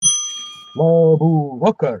Labu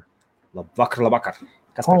vakar. Labvakar.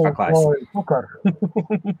 Kas par paklājas? Vakar.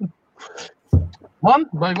 Man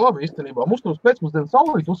baigi labi īstenībā. Mums tos pēcpusdienas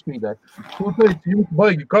saulīt uzspīdēja. Tu teici, jums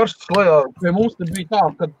baigi karsts klajā. Pie mums te bija tā,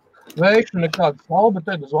 kad vējš nekāda saule, bet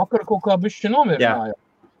tad uz vakara kaut kā bišķi nomierināja.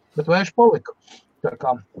 Bet vējš palika. Tā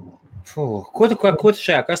kā. Ko tu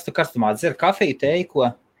šajā karstumā dzer? Kafiju, tēju,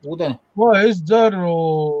 ko? Ūdeni? Vai es dzeru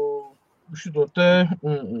šito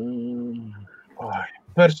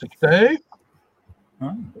persiku tēju.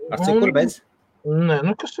 Ar cukuru beidz? Nē,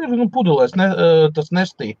 kas ir pudelēs, tas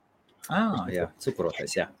nestī. Jā,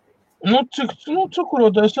 cukurotais, jā.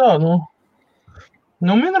 Cukurotais, jā,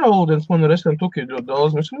 minerālu ūdens man ir tukī ļoti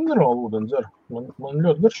daudz, es minerālu ūdeni dzeru. Man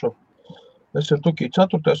ļoti garšo. Tukī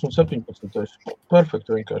 4. un 17.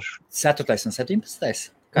 Perfekti vienkārši. 4. un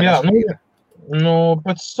 17. Jā,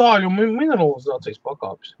 pēc sāļu mineralizācijas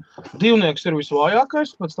pakāpes. Divnieks ir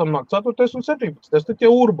visvājākais, pēc tam nāk 4. un 17. Tas tie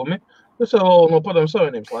urbumi. Tas jau no Padomju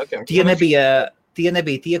Savienības laikiem. Tie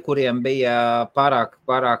nebija tie, kuriem bija pārāk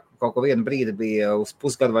kaut ko vienu brīdi bija uz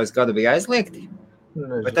pusgadu vai uz gadu bija aizliegti?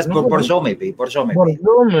 Vai tas Boržomī bija? Boržomī,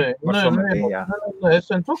 jā.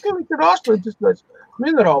 Tukī viņš ir ārstnieciskais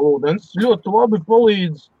minerālu ūdens. Ļoti labi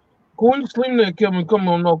palīdz kuņģu slimniekiem, kam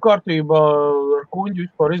nav kārtībā ar kuņģu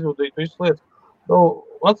vispār izvadīt visas lietas.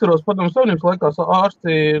 Atceros Padomju Savienības laikās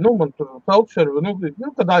ārsti, man tur felčeri,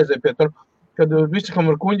 kad aizēja pie tur, kad visi, kam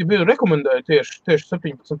ar kuņģi bija, rekomendēja tieši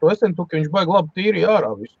 17. Tukī, viņš baigi labi tīri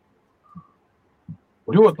ārā visu.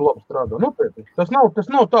 Ļoti labi strādā, nopietni. Tas nav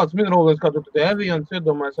tāds mineralizācijas, kā tu evians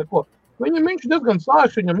iedomājies ar ko. Viņš diezgan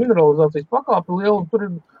sāši, viņam mineralizācijas pakāpe liela, tur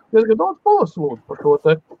ir diezgan daudz palaslūdzu par šo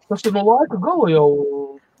te. Tas ir no laika gala jau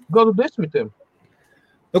gadu desmitiem.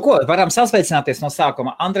 Ko, varam sasveicināties no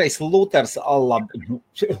sākuma. Andrejs Luters,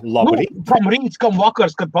 labrīt. Kam rīts, kam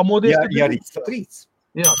vakars, kad pamodies? Jā, rīts, tad rīts.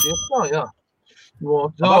 Jā, tieši tā, jā.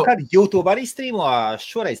 Vakar YouTube arī strīmo,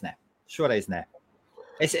 šoreiz nē.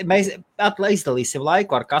 Mēs izdalīsim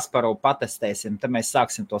laiku ar Kasparu, patestēsim, tad mēs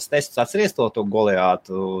sāksim tos testus, atceries to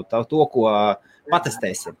Goliātu, to, ko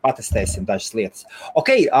patestēsim dažas lietas.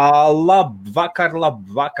 Ok, labvakar,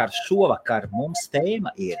 šovakar mums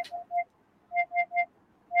tēma ir,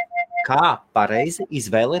 kā pareizi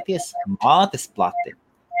izvēlēties mātesplati,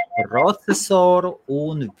 procesoru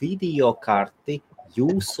un videokarti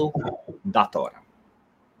jūsu datoram.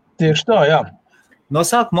 Tieši tā, jā. No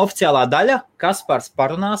sākuma oficiālā daļa, Kaspars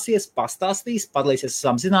parunāsies, pastāstīs, padalīsies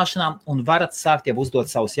savām zināšanām un varat sākt jau uzdot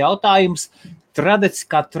savus jautājumus.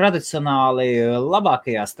 Kā tradicionāli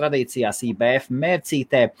labākajās tradīcijās IBF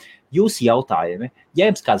mērcītē, jūsu jautājumi. Ja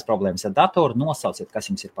jums kādas problēmas ar datoru, nosauciet, kas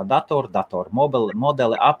jums ir par datoru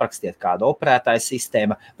modeli, aprakstiet kādu operētāju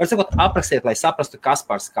sistēmu. Var sakot, aprakstiet, lai saprastu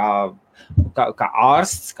Kaspars kā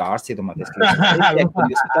ārsts, iedomāties, ka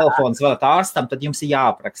jūs telefonu zvanat ārstam, tad jums ir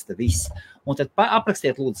jāapraksta viss. Un tad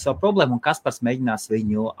aprakstiet lūdzu savu problēmu, un Kaspars mēģinās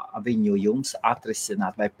viņu jums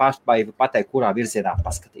atrisināt vai pateikt, kurā virzienā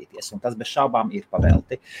paskatīties. Un tas bez šaubām ir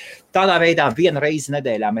pavelti. Tādā veidā vienu reizi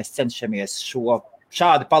nedēļā mēs cenšamies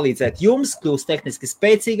šādi palīdzēt jums, kļūst tehniski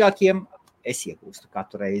spēcīgākiem. Es iegūstu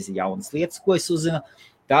katru reizi jaunas lietas, ko es uzzinu.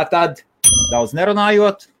 Tātad, daudz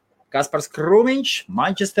nerunājot, Kaspars Krūmiņš,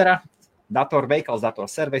 Manchestera, datorveikals,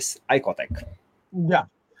 datorservis, Aikotek. Jā.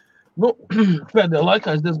 Pēdējā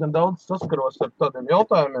laikā es diezgan daudz saskaros ar tādiem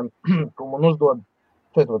jautājumiem, ko man uzdod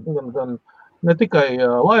gan ne tikai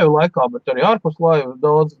laivu laikā, bet arī ārpus laivu.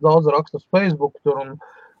 Daudz raksta uz Facebook tur un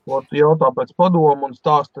jautā pēc padomu un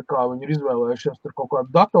stāsta, kā viņi ir izvēlējušies tur kaut kādu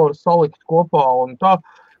datoru salikt kopā un tā.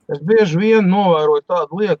 Es bieži vien novēroju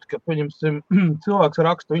tādu lietu, ka cilvēks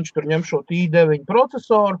raksta, viņš tur ņem šo i9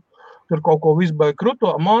 procesoru, tur kaut ko visbai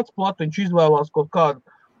kruto, mātesplati, viņš izvēlās kaut kādu,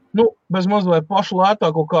 bez maz vai pašu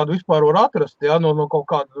lētāko kādu vispār var atrast, ja, no kaut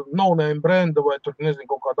kāda no-name brenda vai tur, nezinu,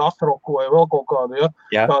 kaut kādu Astroku vai vēl kaut kādu, ja.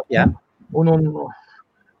 Jā.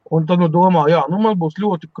 Un tad domā, man būs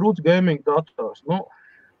ļoti krūts gaming dators.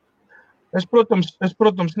 Es, protams,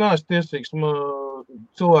 neesmu tiesīgs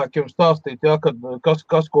cilvēkiem stāstīt,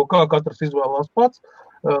 kas ko kā katrs izvēlās pats,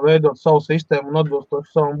 veidot savu sistēmu un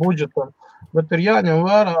atbilstoši savam budžetam, bet ir jāņem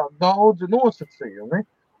vērā daudzi nosacījumi.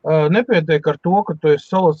 Nepietiek ar to, ka tu esi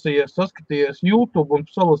salasījies, saskatījies YouTube un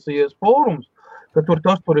salasījies fórums, ka tur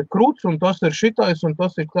ir krūts un tas ir šitais un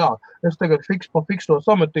tas ir tā. Es tagad fikso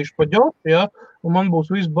sametīšu pa ģoti, un man būs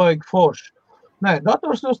viss baigi forši. Nē,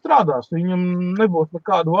 dators jau strādās, viņam nebūs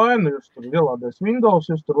nekādu vainu, jūs tur ielādēs Windows,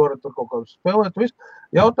 jūs tur varat kaut kādu spēlēt, visu.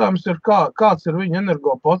 Jautājums ir, kāds ir viņa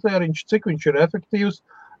energopatēriņš, cik viņš ir efektīvs,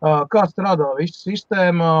 kā strādā visa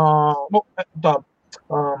sistēma,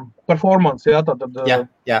 performance, tātad,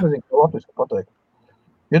 nezinu, kā latviski pateikt.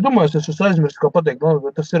 Ja domāju, es esmu aizmirst, kā pateikt,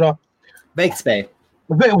 bet tas ir... Veiktspēja.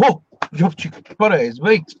 jopčīgi pareizi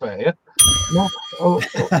veiktspēja. Nu,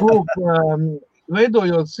 lūk,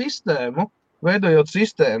 veidojot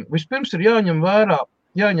sistēmu, vispirms ir jāņem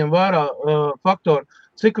vērā faktori,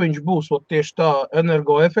 cik viņš būs tieši tā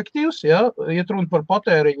energoefektīvs, ja, iet runa par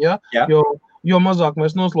patēriņu, ja, jo mazāk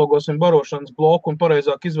mēs noslogosim barošanas bloku un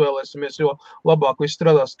pareizāk izvēlēsimies, jo labāk viss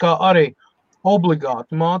strādās, kā arī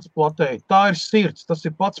obligāti mātesplatei. Tā ir sirds, tas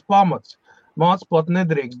ir pats pamats. Mātesplati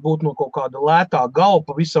nedrīkst būt no kaut kāda lētā galva,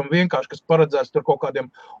 pavisam vienkārši, kas paredzēts tur kaut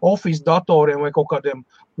kādiem office datoriem vai kaut kādiem,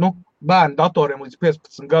 bērnu datoriem līdz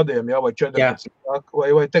 15 gadiem, ja, vai 14,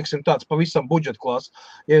 vai teiksim tāds pavisam budžeta klases.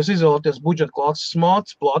 Ja jūs izvēlaties budžeta klases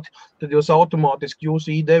mātesplati, tad jūs automātiski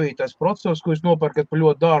jūsu i9 procesors, ko jūs nopērkat par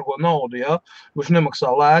ļoti dārgo naudu, ja, viņš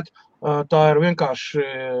nemaksā lēti, tā ir vienkārši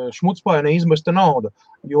šmucpaini izmesta nauda,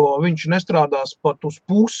 jo viņš nestrādās pat uz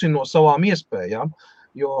pusi no savām iespējām.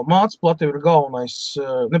 Jo mātesplati ir galvenais,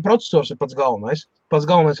 ne procesors ir pats galvenais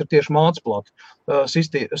ir tieši mātesplati,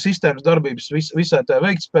 sistēmas darbības visai tā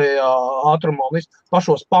veiktspējā, ātrumā un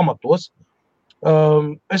pašos pamatos.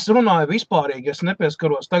 Es runāju vispārīgi, es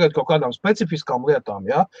nepieskaros tagad kaut kādām specifiskām lietām,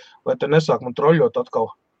 ja? Lai te nesāk man troļļot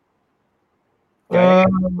atkal.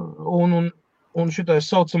 Un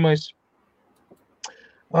šitais saucamais,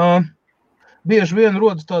 bieži vien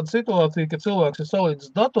rodas tāda situācija, ka cilvēks ir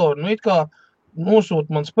salīdzis datoru, it kā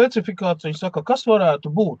nosūta man specifikāciju, viņi saka, kas varētu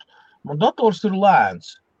būt. Man dators ir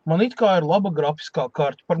lēns, man it kā ir laba grafiskā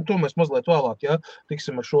karta, par to mēs mazliet vēlāk, ja,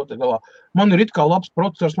 tiksim ar šo te galā. Man ir it kā labs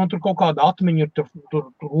procesors, man tur kaut kāda atmiņa ir,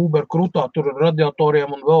 tur Uber krutā, tur ar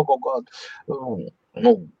radiatoriem un vēl kaut kāda,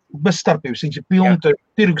 bez starpības, viņš ir pilni,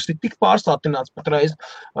 tirgus ir tik pārstātināts patreiz,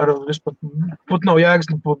 pat nav jēgas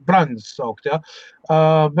brandas saukt, ja.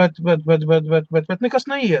 Bet nekas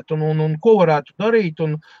neiet, un ko varētu darīt,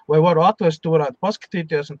 un vai varu atvest, tu varētu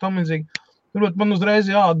paskatīties, un tam līdzīgi. Turbūt man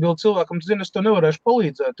uzreiz jāatbild cilvēkam, es tev nevarēšu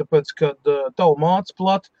palīdzēt, tāpēc, kad tavu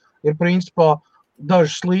mātesplati ir principā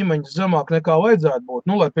dažas līmeņas zemāk nekā vajadzētu būt,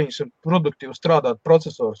 lai pieņemsim produktīvi strādāt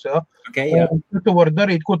procesors, ja. Un tu vari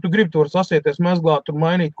darīt, ko tu gribi, tu vari sasieties, mezglāt un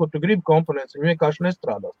mainīt, ko tu gribi komponents, viņi vienkārši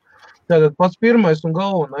nestrādās. Tātad pats pirmais un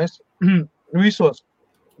galvenais visos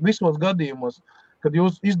gadījumos, kad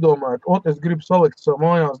jūs izdomājat, es gribu salikt savu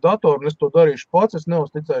mājās datoru, un es to darīšu pats, es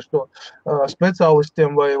neuzticēšu to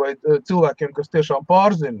speciālistiem vai cilvēkiem, kas tiešām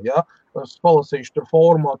pārzina, ja, es palasīšu tur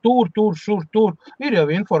fórumā, tur, ir jau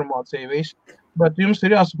informācija visi. Bet jums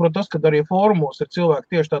ir jāsaprot tas, ka arī fórumos ir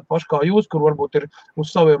cilvēki tieši tādi paši kā jūs, kur varbūt ir uz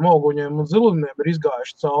saviem auguņiem un zilumiem ir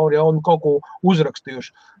izgājuši cauri, ja, un kaut ko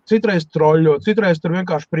uzrakstījuši. Citreiz troļļot, citreiz tur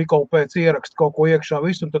vienkārši prikolu pēc ierakst kaut ko iekšā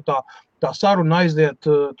visu, un tad tā saruna aiziet,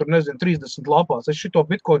 tur 30 lapās. Es šito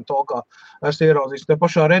Bitcoin talkā esmu ieraudzījis te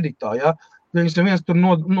pašā Redditā, ja. Viens tur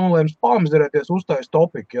nolēms pāmzerēties uztais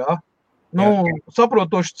topiku, ja.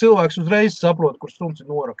 Saprotošs cilvēks uzreiz saprot, kur suns ir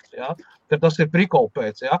norakts, ja, ka tas ir prikolu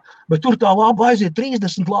pēc, ja, bet tur tā lapa aiziet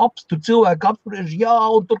 30 lapas, tur cilvēki apspriež,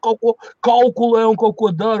 un tur kaut ko kalkulē un kaut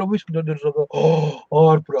ko dara, un visu, tad ir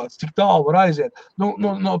ārprāts, cik tālu var aiziet.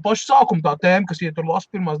 No paša sākuma tā tēma, kas iet tur lasa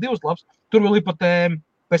pirmās 2 lapas, tur vēl ir pa tēmu.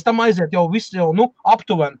 Pēc tam aiziet jau viss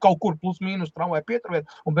aptuveni kaut kur plus mīnus tramvai pieturviet,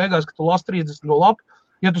 un beigās, ka tu lasi 30 no lapu,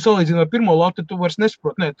 ja tu salīdzini ar pirmo lapu, tad tu vairs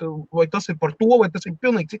nesaproti, vai tas ir par to, vai tas ir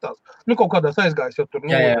pilnīgi citās. Kaut kādās aizgājis jau tur,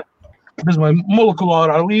 bezmai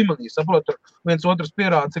molekulārā līmenī, saprot, tur viens otrs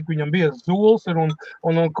pierāda, cik viņam biezs zols ir, un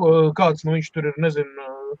kāds, viņš tur ir,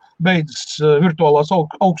 beidzis virtuālās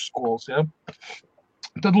augstskolas, ja.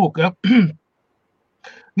 Tad, lūk, ja,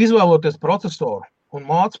 izvēloties procesoru un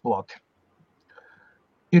mātesplati,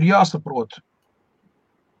 ir jāsaprot,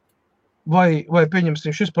 vai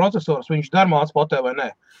pieņemsim šis procesors, viņš der mātesplatē vai nē.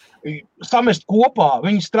 Samest kopā,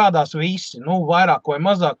 viņi strādās visi, vairāk vai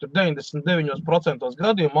mazāk, tur 99%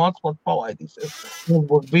 gadījumu mātesplati palaidīsies. Mums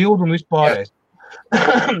būs bildi un vispārējais.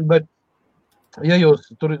 Bet, ja jūs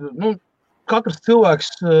tur, katrs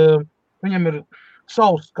cilvēks, viņam ir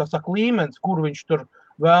savs, kā saka, līmenis, kur viņš tur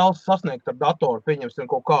vēlas sasniegt ar datoru, pieņemsim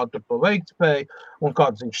kaut kādu tur to veiktspēju, un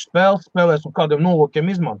kādas viņš spēlēs, un kādiem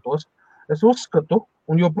nolūkiem izmantos. Es uzskatu,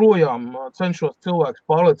 un joprojām cenšos cilvēkus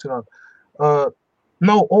pārliecināt,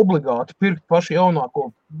 nav obligāti pirkt pašu jaunāko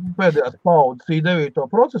pēdējās paudzes i9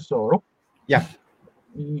 procesoru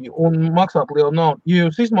un maksāt lielu naudu, ja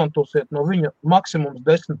jūs izmantosiet no viņa maksimums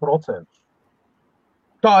 10%.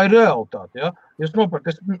 Tā ir realitāte, ja? Jūs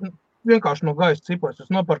nopērkat, vienkārši no gaisa ciparas,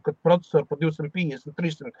 jūs nopērkat procesoru par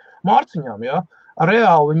 250-300 mārciņām, ja?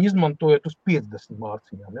 Reāli viņi izmantojat uz 50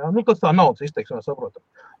 mārciņām, ja? Tas tā naudas izteiksmē saprotam.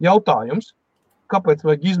 Jautājums, kāpēc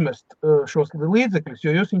vajag izmest šos līdzekļus,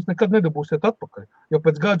 jo jūs viņus nekad nedabūsiet atpakaļ, jo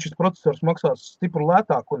pēc gada šis procesors maksās stipri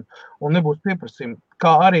lētāk un nebūs pieprasījumi,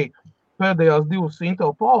 kā arī pēdējās divas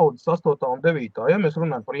Intel paudzes, 8. un 9. Ja mēs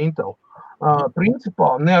runājam par Intel, principā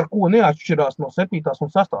ne ar ko neatšķirās no 7. un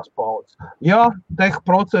 6. paudzes. Jā, tech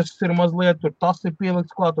process ir mazliet, tur tas ir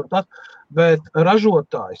pielikts klāt un tas, bet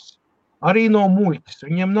ražotājs arī nav muļķis.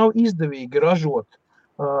 Viņiem nav izdevīgi ražot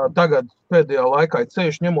tagad pēdējā laikā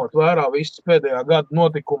ceļš ņemot vērā visas pēdējā gada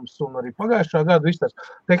notikums un arī pagājušā gada visas tas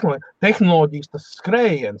tehnoloģijas, tas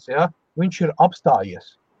skrējiens, ja, viņš ir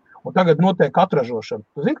apstājies. Un tagad notiek atražošana.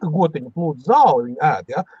 Tu zini, ka gotiņa plūd zāli, viņa ēd,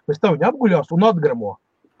 ja, pēc tam viņa apguļās un atgramo.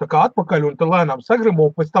 Tā kā atpakaļ un tad lēnām sagramo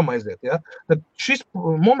un pēc tam aiziet, ja. Tad šis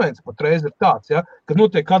moments patreiz ir tāds, ja, kad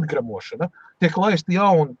notiek atgramošana, tiek laisti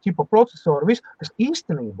jauni tipa procesori, viss, kas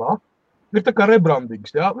īstenībā ir tā kā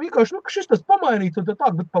rebrandings, jā. Vienkārši, ka šis tas pamainīts un tā,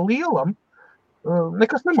 bet pa lielam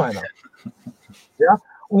nekas nemainās. Jā.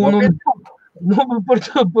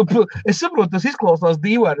 Es saprotu, tas izklausās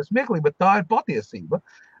dīvaini, smieklīgi, bet tā ir patiesība.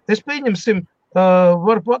 Es pieņemsim,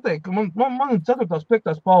 varu pateikt, ka man 4.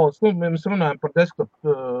 5. paudzes, mēs runājam par desktop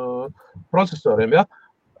procesoriem, jā.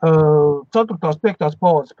 4. 5.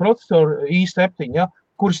 paudzes procesori i7, jā,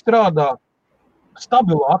 kuri strādā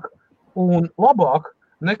stabilāk un labāk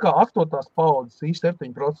nekā 8. paudzes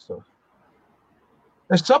i7 procesors.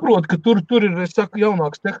 Es saprotu, ka tur ir, es saku,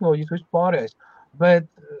 jaunākas tehnoloģijas vispārējais, bet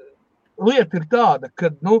lieta ir tāda, ka,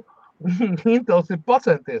 Intels ir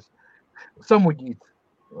pacenties samuģīt,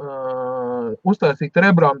 uztaisīt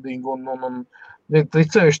rebrandingu un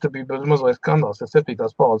ceļš te bija mazliet skandāls, ja 7.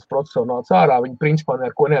 paudzes procesoru nāca ārā, viņi principā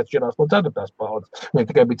neko neatšķirās no 4. paudzes. Viņiem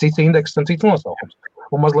tikai bija cits indeks un cits nosaukums.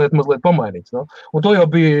 Un mazliet pamainīts. No? Un to jau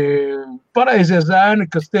bija pareizie zēni,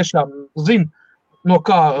 kas tiešām zina, no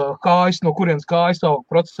kurienes kājas aug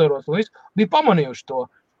procesoros un visu, bija pamanījuši to.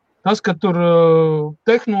 Tas, ka tur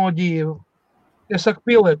tehnoloģija, es saku,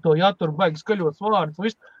 pielieto, ja tur baigi skaļots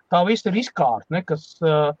vārdus, tā viss ir izkārtne, kas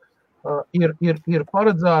ir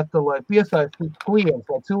paredzēta, lai piesaistītu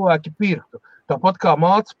klientus, lai cilvēki pirktu. Tāpat kā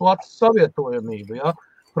mātesplates savietojamība, ja?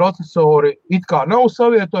 Procesori it kā nav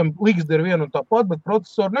savietojami, ligzdi ir viena un tāpat, bet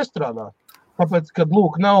procesori nestrādā. Tāpēc, kad,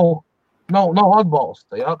 lūk, nav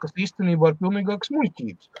atbalsta, ja? Kas īstenībā ir pilnīgākas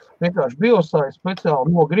muļķības. Vienkārši biosai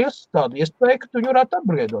speciāli nogriezs tādu iespēju, ka tu viņu varētu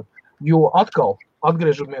apgriedot. Jo atkal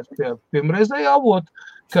atgriežamies pie pirmreizējā avota,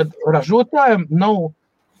 kad ražotājiem nav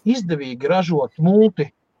izdevīgi ražot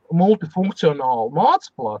multifunkcionālu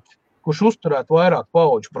mātesplati, kurš uzturētu vairāk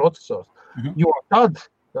paudžu procesors. Jo tad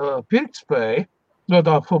pirktspēja,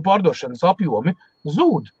 tā pārdošanas apjomi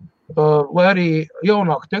zūd, lai arī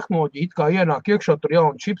jaunāka tehnoloģija it kā ienāk iekšā, tur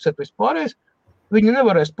jauni čipseti vispārējais, viņi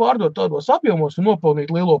nevarēs pārdot tādos apjomos un nopelnīt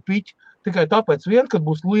lielo piķi. Tikai tāpēc vien, kad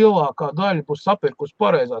būs lielākā daļa būs sapirkus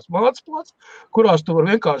pareizās mātesplats, kurās tu var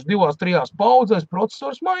vienkārši 2-3 paudzēs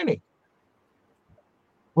procesors mainīt.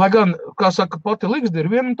 Lai gan, kā saka, pati ligzdi ir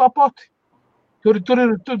viena un tā pati.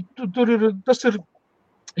 Tas ir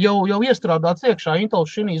jau iestrādāts iekšā. Intel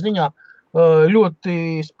šī ziņā ļoti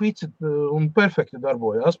spici un perfekti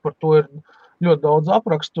darbojas. Par to ir ļoti daudz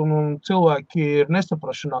aprakstu un cilvēki ir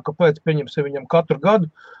nesaprašanā, kāpēc pieņemsim viņam katru gadu,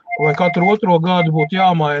 vai katru otro gadu būtu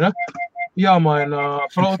jāmaina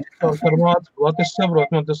procesors ar mātesplati. Es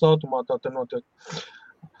saprotu, man tas automātā te notiek.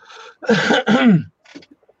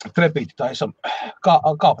 Trepīti taisam,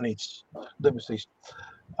 kāpnīcas debesīs.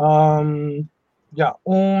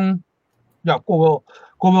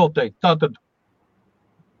 Ko vēl teikt? Tātad,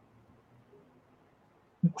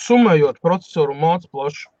 summējot procesoru un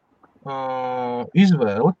mātesplašu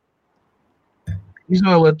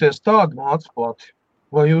izvēlēties tādu mātesplati,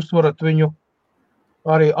 vai jūs varat viņu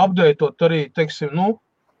arī updateot, arī, teiksim,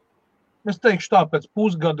 es teikšu tā, pēc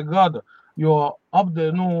pusgada, jo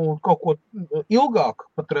kaut ko ilgāk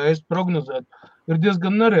patreiz prognozēt ir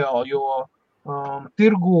diezgan nereāli, jo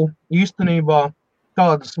tirgu īstenībā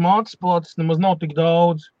tādas mātesplates nemaz nav tik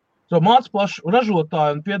daudz. Mātesplašu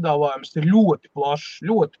ražotāju un piedāvājums ir ļoti plašs,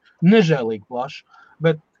 ļoti nežēlīgi plašs,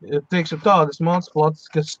 bet, teiksim, tādas mātesplates,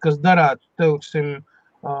 kas derētu, teiksim,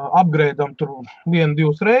 upgradeam tur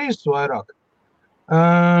 1-2 reizes vairāk,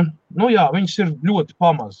 viņas ir ļoti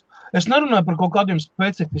pamaz. Es nerunāju par kaut kādiem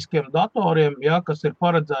specifiskiem datoriem, ja, kas ir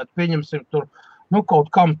paredzēti, pieņemsim tur, kaut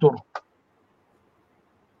kam tur,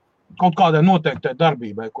 kaut kādai noteiktai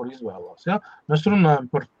darbībai, kur izvēlās. Ja. Mēs runājam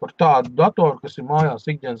par tādu datoru, kas ir mājās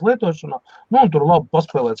ikdienas lietošanā, un tur labi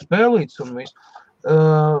paspēlēt spēlītes un viss.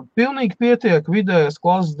 Pilnīgi pietiek vidējas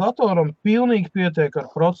klases datoram, pilnīgi pietiek ar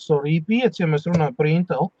procesoru i5, ja mēs runājam par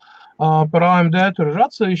Intel. Par AMD tur ir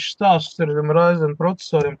atsevišķs stāsts, ar Ryzen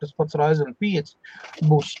procesoriem, tas pats Ryzen 5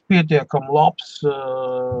 būs pietiekami labs,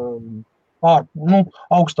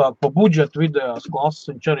 augstāk pa budžetu vidējās klases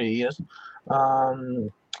viņš arī ies.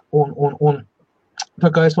 Tā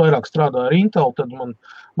kā es vairāk strādāju ar Intel, tad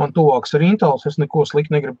man tuvāks ar Intels. Es neko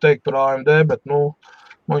slikti negribu teikt par AMD, bet, man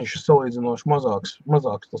viņš ir salīdzinoši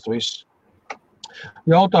mazāks tas viss.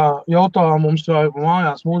 Jautā mums vai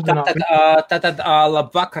mājās mūsdienās. Tātad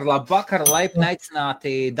labvakar, laipni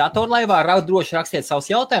aicināti datorlaivā, droši rakstiet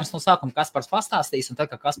savus jautājumus, no sākuma Kaspars pastāstīs, un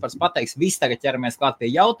tad, kad Kaspars pateiks, visi tagad ķeramies klāt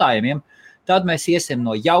pie jautājumiem, tad mēs iesim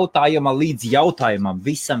no jautājuma līdz jautājumam,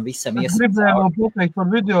 visam iesim. Es gribēju pateikt par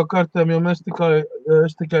videokartēm, jo es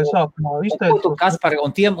tikai sākumā izteicu. Ko tu, Kaspari,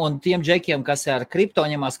 un tiem džekiem, kas ar kripto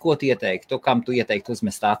ņemās, ko tu ieteiktu? Kam tu ieteiktu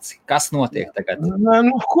uzmest aci? Kas notiek tagad?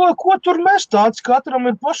 Ko tur mest aci? Katram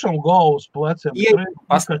ir pašam galvas pleciem.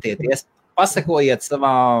 Paskatieties, pasakojiet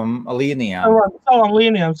savām līnijām. Savām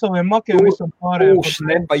līnijām, saviem makiem, visam pārējiem. Pūš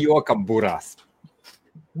ne pa jokam burās.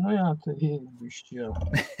 Jā, tā ir bišķi, jā.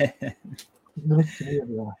 Drusku ir,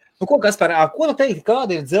 jā. Ko, Kaspar, ko tu teikti,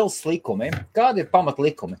 kādi ir dzelzs likumi? Kādi ir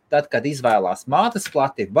pamatlikumi? Tad, kad izvēlās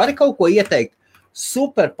mātesplati, vari kaut ko ieteikt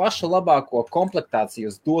super pašu labāko komplektāciju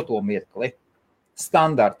uz doto mirkli?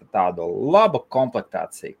 Standarta tādu labu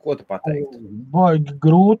komplektāciju. Ko tu pateiktu? Baigi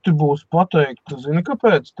grūti būs pateikt. Zini,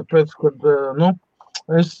 kāpēc? Tāpēc, kad,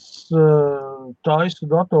 es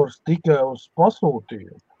taisu dators tikai uz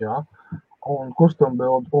pasūtījumu, jā, un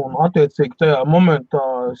kustombildu, un attiecīgi tajā momentā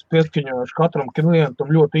es pieskaņojuši katram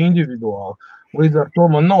klientam ļoti individuāli. Līdz ar to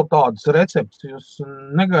man nav tādas receptes, jūs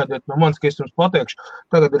negaidiet no manis, ka es jums pateikšu,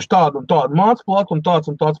 tagad ir tāda un tāda mātesplata un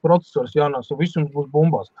tāds procesors jānās, un viss jums būs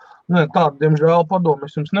bumbās. Nē, tādu, diemžēl, padomu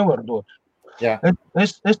es jums nevaru dot. Jā.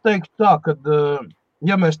 Es teiktu tā, ka,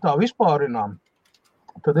 ja mēs tā vispārinām,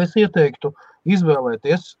 tad es ieteiktu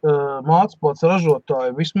izvēlēties mātesplates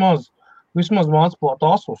ražotāju vismaz mātesplatu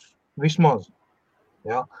Asus, vismaz.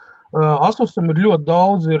 Jā. Asusam ir ļoti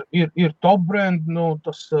daudz, ir top brand,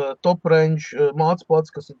 tas top range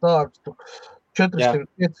mātesplats, kas ir tāds, 400,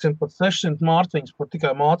 500, pat 600 mārciņas, pat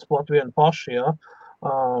tikai mātesplatu vienu paši, jā,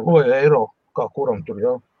 vai eiro, kā kuram tur,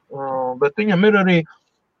 jā. Bet viņam ir arī,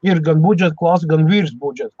 ir gan budžeta klasa, gan virs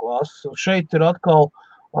budžeta klasa. Šeit ir atkal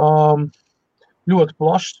ļoti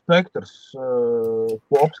plašs spektrs,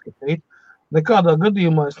 ko apskatīt. Nekādā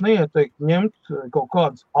gadījumā es neieteiktu ņemt kaut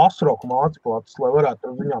kādas ASRock mātesplates, lai varētu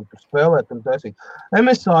ar viņām tur spēlēt un taisīt.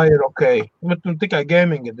 MSI ir ok, bet tikai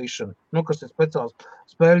gaming edition, kas ir speciāls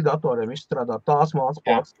spēļu datoriem izstrādā, tās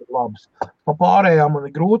mātesplates ir labas. Pa pārējām man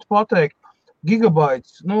ir grūti pateikt.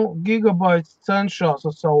 Gigabytes cenšas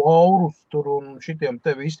ar savu aurus tur un šitiem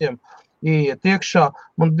te visiem ieiet iekšā.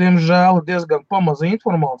 Man, diemžēl, ir diezgan pamaza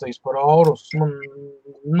informācijas par aurus. Man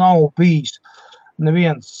nav bijis.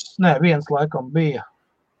 Viens laikam bija,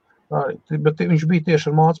 bet viņš bija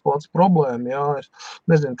tieši ar mātesplates problēmu, jā, es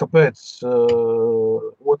nezinu, kāpēc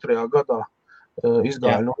 2. gadā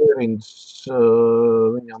izgāja no ierindas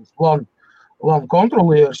viņam LAN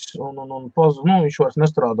kontrolieris, un viņš vairs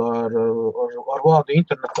nestrādā ar vādu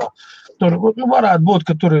internetā. Tur varētu būt,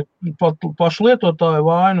 ka tur ir paši lietotāji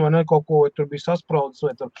vaina, vai ne, kaut ko, vai tur bija saspraudzis,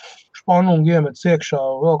 vai tur španungi iemetis iekšā,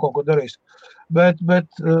 vēl kaut ko darīs. Bet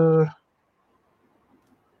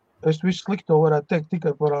es visu slikto varētu teikt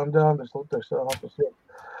tikai par AMD.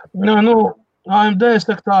 AMD, es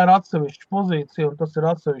teiktu, tā ir atsevišķa pozīcija, un tas ir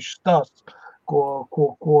atsevišķs stāsts,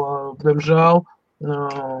 ko diemžēl,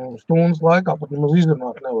 stundas laikā pat nemaz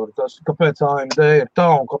izrunāt nevar. Kāpēc AMD ir tā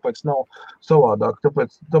un kāpēc nav savādāk.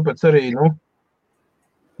 Tāpēc arī,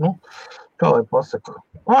 kā lai pasaka.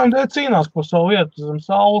 AMD cīnās par savu vietu zem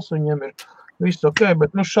saules, viņiem ir viss ok,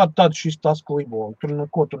 bet šādi šis tas klibo, tur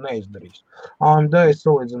neko tu neizdarīs. AMD ir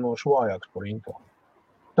salīdzinoši vājāks par Intel.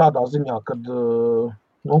 Tādā ziņā, kad,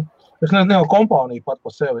 es nezinu, kompānija pat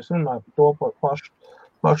par sevi, es runāju par to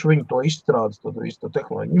pašu viņu to izstrādes, tad visu to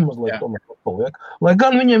tehnoloģiju mazliet tomēr paliek. Lai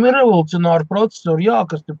gan viņiem ir revolucionāri procesori, jā,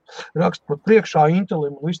 kas raksta pat priekšā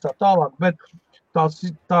Intelim un viss tā tālāk, bet tā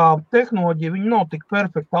tehnoloģija, viņi nav tik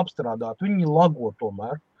perfekti apstrādāti, viņi lago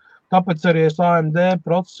tomēr. Tāpēc arī es AMD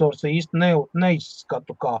procesors īsti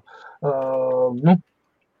neizskatu kā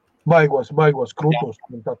baigos krūtos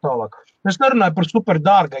un tā tālāk. Es nerunāju par super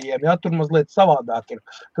dārgajiem, jā, tur mazliet savādāk ir.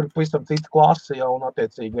 Tur pavisam cita klase jau un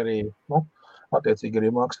attiecīgi arī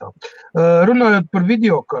maksā. Runājot par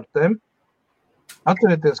videokartēm,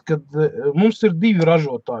 atcerieties, ka mums ir 2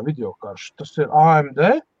 ražotāji videokarši. Tas ir AMD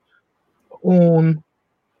un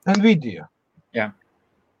Nvidia. Jā.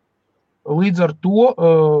 Līdz ar to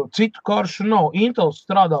citu karšu nav. Intel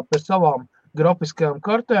strādā pie savām grafiskajām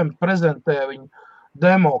kartēm, prezentē viņu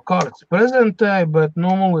demo kartes prezentēja, bet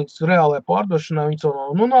līdz reālajai pārdošanai viņas vēl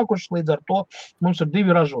nav nonākušas. Līdz ar to mums ir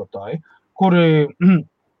 2 ražotāji, kuri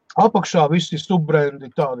apakšā visi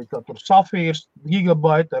subbrendi tādi kā tur Safīrs,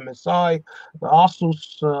 Gigabyte, MSI,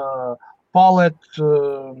 Asus, Palet,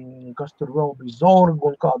 kas tur vēl bija Zorg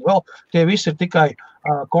un kādu vēl. Tie visi ir tikai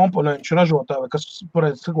komponenču ražotāji, kas,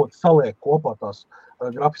 pareizi sakot, saliek kopā tās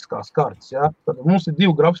grafiskās kartes. Ja? Tad mums ir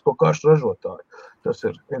 2 grafisko karšu ražotāji. Tas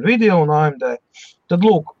ir Nvidia un AMD. Tad,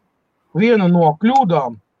 lūk, viena no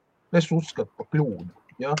kļūdām, es uzskatu par kļūdu.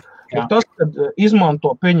 Ja? Ir tas, kad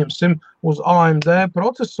izmanto, pieņemsim, uz AMD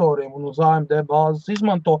procesoriem un uz AMD bāzes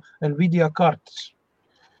izmanto Nvidia kartes.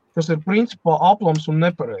 Tas ir principā aplams un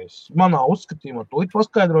nepareizs. Manā uzskatījumā tūlīt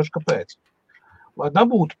paskaidrošu, kāpēc. Lai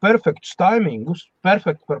dabūtu perfektus timingus,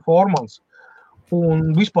 perfektu performance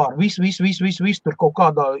un vispār viss tur kaut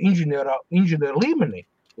kādā inženieru līmenī,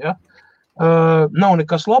 ja, nav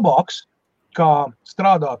nekas labāks, kā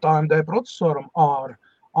strādāt AMD procesoram ar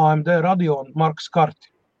AMD Radeon markas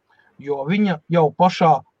karti. Jo viņa jau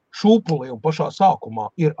pašā šūpulī un pašā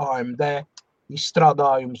sākumā ir AMD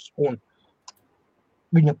izstrādājums un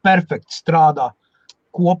viņa perfekti strādā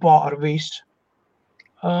kopā ar visu.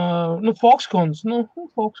 Foxconns,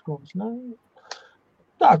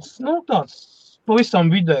 tāds pavisam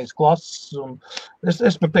vidējas klases un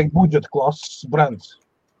es pat teiktu budžeta klases brands.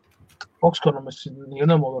 Foxconnam, ja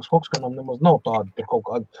nemaldos, Foxconnam nemaz nav tāda tur kaut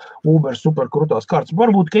kāda Uber super krutās kartas.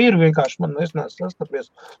 Varbūt, ka ir vienkārši, es neesmu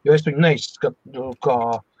sastapies, jo es viņu neizskatu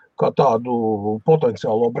kā tādu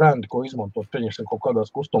potenciālo brendu, ko izmantot, pieņemsim, kaut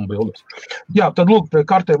kādās custom-bildes. Jā, tad lūk, pie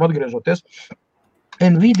kartēm atgriežoties.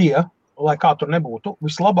 Nvidia, lai kā tur nebūtu,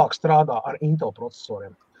 vislabāk strādā ar Intel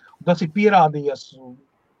procesoriem. Tas ir pierādījies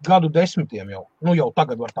gadu desmitiem jau. Jau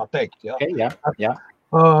tagad var tā teikt. Ja? Jā.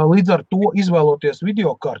 Līdz ar to izvēloties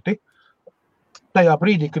videokarti, tajā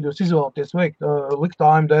brīdī, kad jūs izvēlaties likt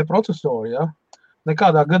AMD procesoru, ja?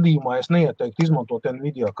 Nekādā gadījumā es neieteiktu izmantot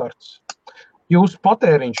Nvidia kartes. Jūsu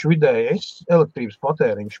patēriņš vidējais, elektrības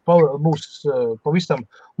patēriņš būs pavisam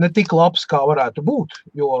ne tik labs, kā varētu būt,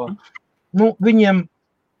 jo viņiem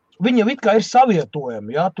it kā ir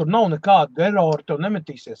savietojami, ja? Tur nav nekāda erori, tev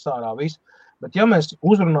nemetīsies ārā viss. Bet ja mēs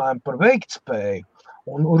uzrunājam par veiktspēju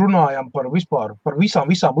un runājam par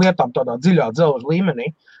visām lietām tādā dziļā dzelža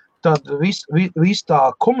līmenī, tad viss tā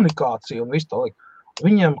komunikācija un viss tā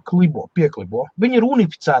viņiem pieklibo. Viņi ir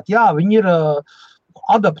unificēti, jā, viņi ir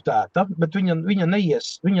adaptēta, bet viņa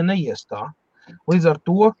neies tā. Līdz ar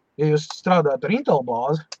to, ja jūs strādājat ar Intel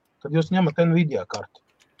bāzi, tad jūs ņemat Nvidia karti.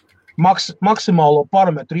 Maksimālo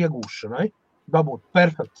parametru iegūšanai, dabūt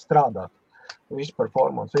perfekti strādāt visu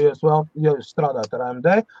performance. Ja jūs strādājat ar AMD,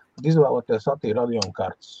 tad izvēlaties ATI Radeon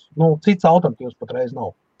kartes. Cits alternatīvs patreiz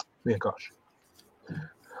nav vienkārši.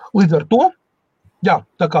 Līdz ar to, jā,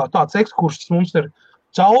 tā kā tāds ekskurss mums ir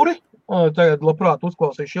cauri, tagad labprāt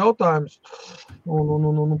uzklausīšu jautājumus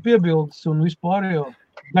un piebildes un vispārējo.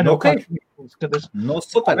 Okay.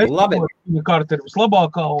 Super, labi. Viņa karta ir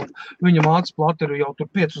vislabākā un viņa mātesplati ir jau tur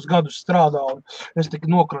 5 gadus strādā un es tik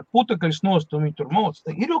nokratu putekļus nost un viņi tur mauc.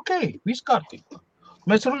 Ir ok, viss kārtībā.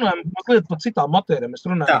 Mēs runājam mazliet par citām matērijām. Mēs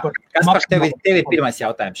runājam par... Kas tev ir pirmais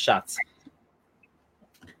jautājums šāds?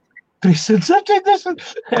 370?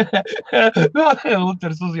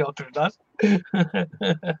 Luters uzjautrinās.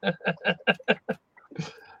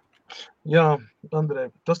 Jā, Andrej,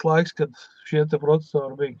 tas laiks, kad šie te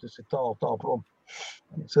procesori bija, tas ir tālu prom.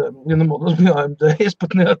 Ja nemaldos bija AMD, es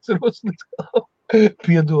pat neatceros līdz kā.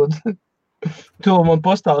 Piedod. To man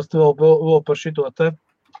pastāst vēl par šito te,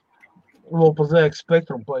 vēl par ZX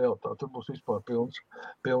spektrumu pajautā. Tur būs vispār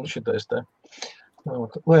pilns šitais te.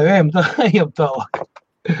 Lai ejam tālāk.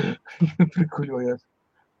 Prikuļojies.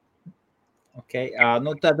 Ok,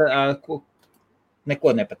 tad neko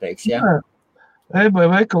nepateiks, jā? Nē. eBay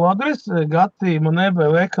veikala adrese, Gati, man eBay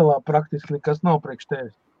veikalā praktiski nekas nav priekš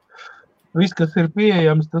tevis. Viss, kas ir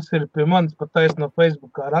pieejams, tas ir pie manis pat taisno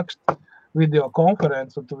Facebookā raksta video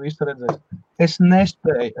konferenci, un tu visu redzēsi. Es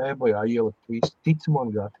nespēju eBayā ielikt visu, tic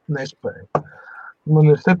man, Gati, nespēju. Man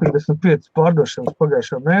ir 75 pārdošanas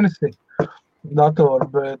pagājušā mēnesī datoru,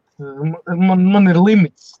 bet man ir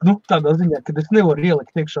limits, tādā ziņā, kad es nevaru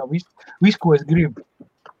ielikt iekšā visu, ko es gribu.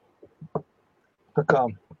 Tā kā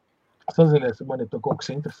sazinies, man ir to kaut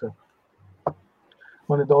kas interesē.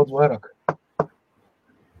 Man ir daudz vairāk.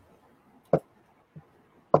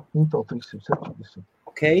 Intel 370.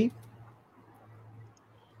 Ok.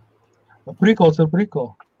 Prikols ar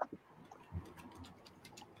prikolu.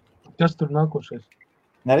 Kas tur nākošais?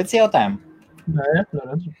 Neredz jautājumu? Nē,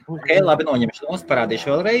 neredz. Ok, labi, noņemšu nost,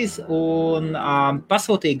 parādīšu vēlreiz. Un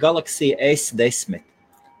pasūtīju Galaxy S10.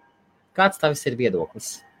 Kāds tavs ir viedoklis?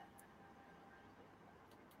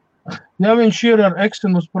 Ja viņš ir ar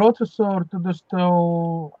Exynos procesoru, tad es tev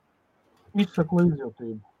izsaku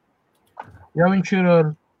līdzjūtību. Ja viņš ir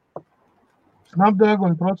ar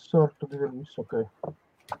Snapdragon procesoru, tad ir viss ok.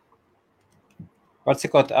 Var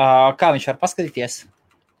cikot, kā viņš var paskatīties?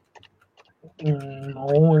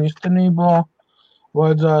 Nu, īstenībā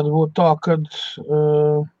vajadzētu būt tā, kad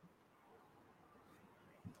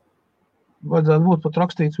vajadzētu būt pat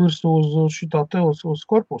rakstīts virsū uz šitā uz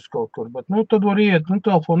korpusu kaut kur, bet, nu, tad var iet, nu,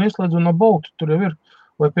 telefonu ieslēdz un about, tur jau ir,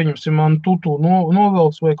 vai pieņemsim man tutu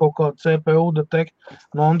novelc vai kaut kādu CPU detekt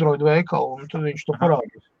no Android veikalu, un tad viņš to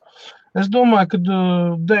parādīs. Es domāju, ka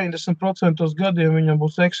 90% gadiem viņam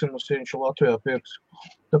būs Exynos, ja viņš Latvijā pirks.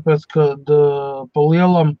 Tāpēc, kad pa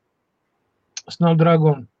lielam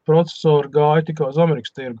Snapdragon procesoru gāja tikai uz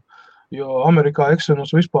Amerikas tirgu, jo Amerikā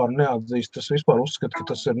Exynos vispār neatzīst, tas vispār uzskata, ka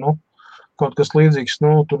tas ir, nu, kaut kas līdzīgs,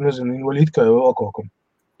 nu, tur nezinu, invalīdkai vai vēl kaut kam.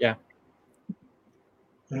 Jā.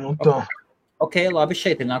 Nu, tā. Ok, labi,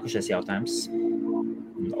 šeit ir nākušais jautājums.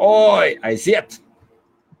 Oi, aiziet!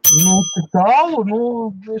 Nu, tik tālu, nu,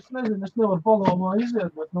 es nezinu, es nevaru pagalmā iziet,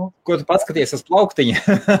 bet, nu... Ko tu paskaties uz plauktiņa?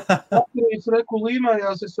 Aptīvīs reku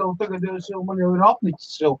līmējās, man jau ir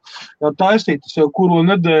apnicis jau taisītas, jau kuro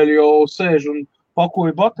nedēļu jau sēž un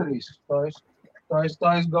pakoju baterijas. Tā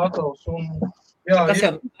es gatavs. Un, jā, tas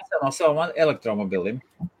jau no savam elektromobilim.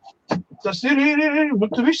 Tas ir,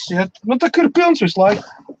 bet viss iet. Man tā kā ir pilns visu laiku.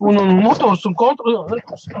 Un motors un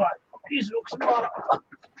kontrolieris. Izvilks pārāk.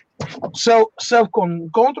 Sev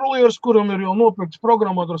kontrolieris, kuram ir jau nopirkts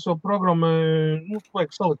programmators, jau programmē, nu,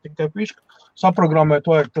 vajag salikt tikai pišķi, saprogrammēt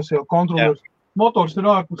vajag, tas jau kontrolieris. Motors ir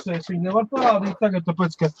ārpusēs, viņi nevar parādīt tagad,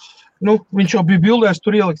 tāpēc, ka, nu, viņš jau bija bildēs,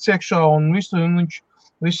 tur ielikts iekšā un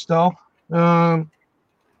viss stāv.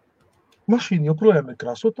 Mašīna joprojām ir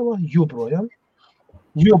krāsotavā, joprojām.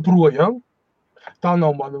 Tā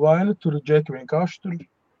nav mana vaina, tur ir džeki vienkārši, tur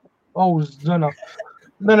auzas dzenā.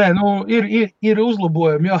 Nē, nu, ir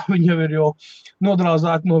uzlabojumi, jā, viņi jau ir jau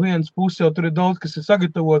nodrāzēti no vienas puses, jau tur ir daudz, kas ir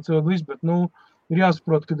sagatavots, bet, nu, ir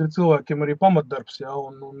jāsaprot, ka ir cilvēkiem arī pamatdarbs, jā,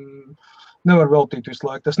 un nevar veltīt visu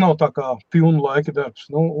laiku. Tas nav tā kā pilnu laika darbs.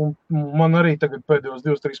 Nu, un man arī tagad pēdējos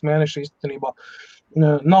 2-3 mēneši īstenībā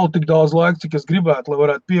nav tik daudz laika, cik es gribētu, lai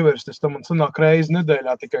varētu pievērsties. Tam man sanāk reizi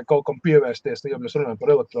nedēļā tikai kaut kam pievērsties, ja mēs runājam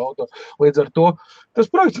par elektroauto. Līdz ar to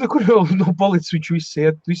tas projekts nekur jau nav palicis, viņš viss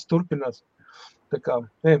iet, viss turpinās. Tā kā,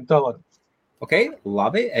 ejam tālāk. Ok,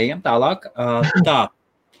 labi, ejam tālāk.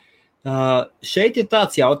 Šeit ir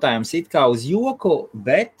tāds jautājums, it kā uz joku,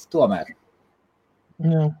 bet tomēr.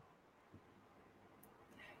 Jā.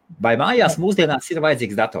 Vai mājās mūsdienās ir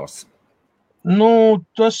vajadzīgs dators? Nu,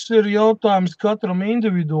 tas ir jautājums katram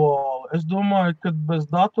individuāli. Es domāju, ka bez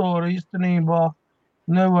datora īstenībā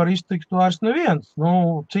nevar iztikt vairs neviens.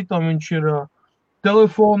 Nu, citam viņš ir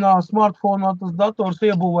telefonā, smartfonā, tas dators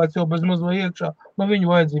iebūvēts jau bez maz vai iekšā no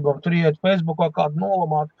viņu vajadzībām. Tur iet Facebookā kādu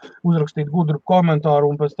nolamāt, uzrakstīt gudru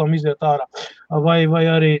komentāru un pēc tam iziet ārā. Vai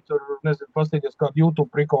arī tur, nezinu, pastīties kādu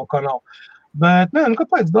YouTube prikolu kanālu. Bet, nē, nu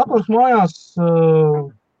kāpēc dators mājās,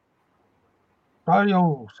 tā jau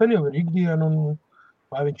sen jau ir ikdiena, un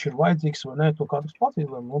vai viņš ir vajadzīgs vai nē, to kādus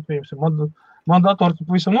pacīlēm. Nu, piemēram, man dators ir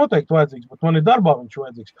pavisam noteikti vajadzīgs, bet man ir darbā viņš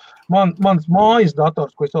vajadzīgs. Mans mājas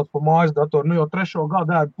dators, ko es sauc par mājas datoru, nu jau 3.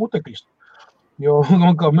 gadu ēdu putekļus. Jo,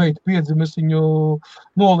 man kā meita piedzim, es viņu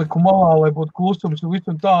noliku malā, lai būtu klusums, un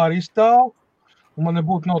visu un tā arī stāv. Un man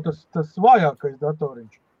nebūtu nav tas vājākais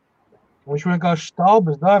datoriņš. Un viņš vienkārši stāv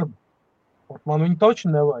bez darba. Un man viņu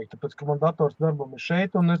taču nevajag, tāpēc, ka man dators darbam ir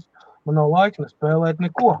šeit, un man nav laika nespēlēt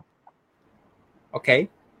neko. Ok.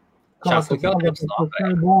 Šāds jautājums no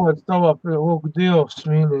Andreja. Būvēts tavā, Dievs,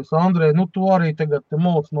 mīļais, Andrej, nu tu arī tagad te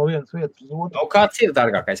molc no vienas vietas uz otru. Nu, kāds ir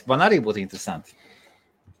dārgākais? Man arī būtu interesanti.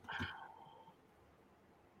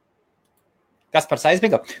 Kas par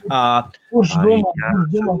aizmiga? Kurš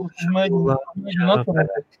mēģina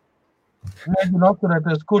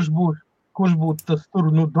atcerēties, kurš būtu tas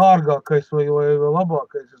tur, nu, dārgākais vai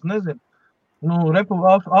labākais, es nezinu. Nu,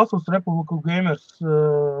 Asus Republika Gamers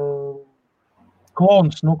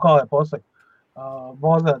klons, nu, kā lai pasaka,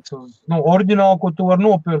 bāzēts uz, nu, oriģinālu, ko tu var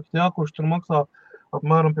nopirkt, jā, kurš tur maksā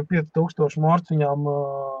apmēram pie 5000 mārciņām.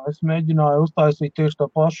 Es mēģināju uztaisīt tieši tā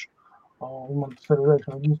pašu. Man tas arī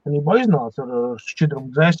veiksmīgi īstenībā iznāca ar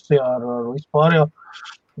šķidrumu dzēsi, ar vispārējā.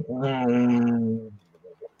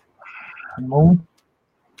 Nu,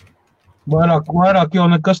 vairāk jau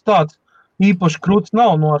nekas tāds īpaši krūts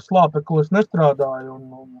nav, no ar slāpekli es nestrādāju.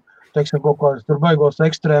 Un, teiksim, kaut kādas tur baigos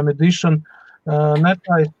Extreme Edition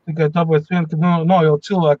netais, tikai tāpēc vien, ka nav jau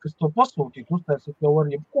cilvēki, kas to pasūtīt, uztaisīt jau var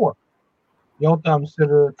jebko. Jautājums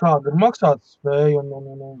ir, kāda ir maksātas spēja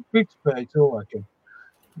un pirktspēja cilvēkiem.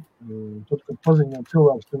 Tad, kad paziņo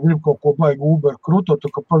cilvēks, ka grib kaut ko baigi Uber kruto,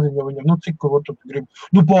 tad, kad paziņo viņam, cik ko tu grib,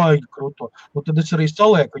 baigi kruto. Tad es arī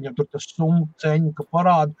salieku viņam tur tas summu ceņu, ka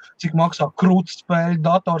parāda, cik maksā krūts spēļu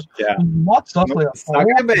dators. Mats saslējās.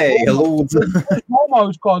 Sagribēja, lūdzu. Es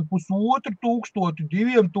domāju uz kādu 1,500,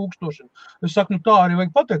 2,000. Es saku, tā arī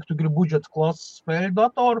vajag pateikt, tu gribi budžets klases spēļu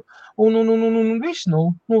datoru un viss,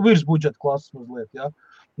 virs budžeta klases mazliet, jā.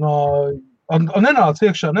 Nenāc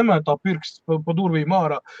iekšā, nemētā pirksts pa durvīm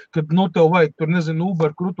ārā, kad, tev vajag, tur, nezinu,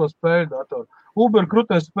 Uber kruto spēļu datoru. Uber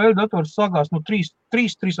krutais spēļu dators sākās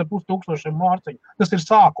 3,5 tūkstošiem mārciņu. Tas ir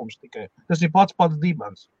sākums tikai. Tas ir pats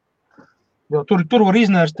dibens. Jo tur var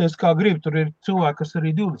iznērsties, kā grib. Tur ir cilvēki, kas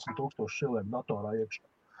arī 20,000 šiliem datorā iekšā.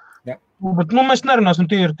 Ja. Bet, mēs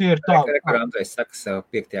nerunāsim, tie ir tā. Kur Andrejs saka, sev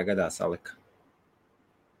 5. gadā salika?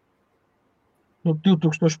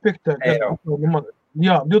 2005. gadā.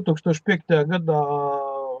 Jā, 2005. gadā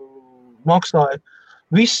maksāja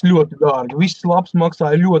viss ļoti dārgi, viss labs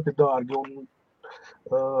maksāja ļoti dārgi, un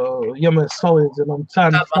ja mēs salīdzinām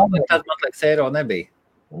cenu... Tad man liekas, eiro nebija.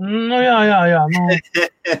 Jā.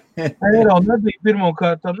 Eiro nebija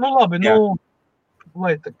pirmkārt, labi,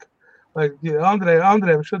 lai tak,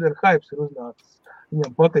 Andrejam šodien hypes ir uznācis,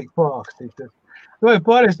 viņam patīk pākstīties. Vai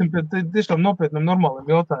pārēsim pie tiešām nopietniem normāliem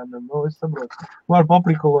jautājumiem, es saprotu, var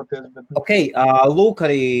paprikoloties, bet... Ok, lūk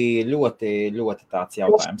arī ļoti, ļoti tāds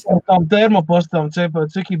jautājums. Par tām termopastām,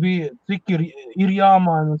 cik ir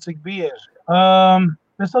jāmaina un cik bieži.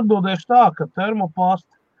 Es atbildēšu tā, ka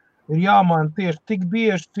termopasti ir jāmaina tieši tik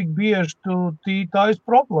bieži, cik bieži tu taisi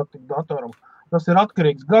profilatika datoram. Tas ir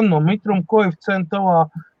atkarīgs gan no mitruma koeficienta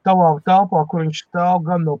tavā telpā, kur viņš stāv,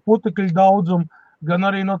 gan no putekļu daudzuma, gan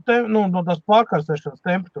arī no tās pārkarsēšanas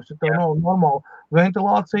temperatūras. Ja tev nav normāla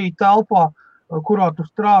ventilācija telpā, kurā tu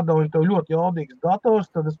strādā un tev ļoti jaudīgs dators,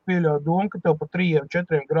 tad es pieļauju domu, ka tev pa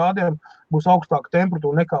 3-4 grādiem būs augstāka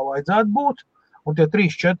temperatūra nekā vajadzētu būt. Un tie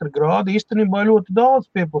 3-4 grādi īstenībā ļoti daudz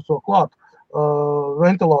piepilso klāt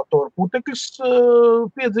ventilātoru putekļus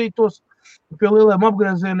piedzītos pie lieliem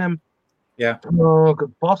apgriezieniem, kad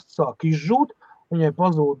pasts sāk izžūt, viņai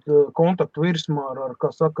pazūd kontaktu virsmā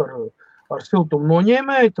ar siltumu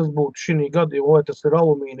noņēmēju, tas būtu šī gadījumā, vai tas ir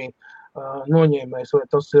alumīnija noņēmējs, vai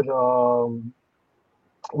tas ir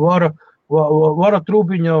vara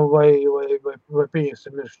trubiņa, vai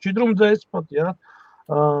pieņemsim, ir šķidrumdzējs pat,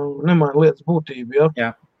 nemaina lietas būtību,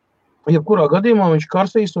 Jebkurā gadījumā viņš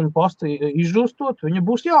karsīs un pasti izžūstot, viņa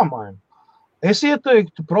būs jāmaina. Es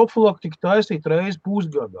ieteiktu profilaktiku taisīt reizi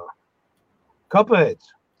pusgadā. Kāpēc?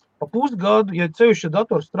 Pa pusgadu, ja cevišķi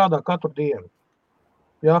dators strādā katru dienu.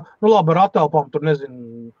 Labi, ar attēlpām tur,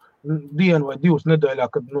 nezinu, dienu vai 2 nedēļā,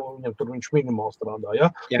 kad viņam tur viņš minimāli strādā,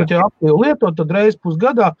 Bet, ja aktīvi lietot, tad reiz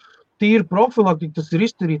pusgadā tīri profilaktika, tas ir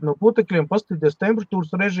iztīrīt no putekļiem, paskatīties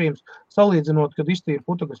temperatūras režīms, salīdzinot, kad iztīri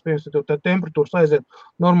putekļus, piemēram, ja tev temperatūras aiziet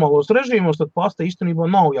normālos režīmos, tad pasta īstenībā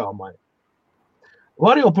nav jāmaina.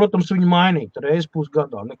 Var jau, protams, viņu mainīt reiz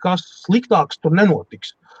pusgadā, nekas sliktāks tur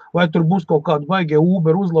nenotiks. Vai tur būs kaut kādi baigie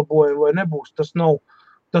Uber uzlabojumi vai nebūs, tas nav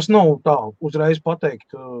tā uzreiz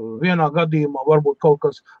pateikt. Vienā gadījumā varbūt kaut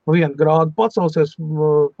kas 1 grādu pacelsies,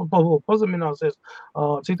 pazemināsies,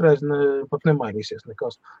 citreiz pat nemainīsies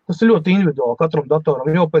nekas. Tas ir ļoti individuāli katram datoram,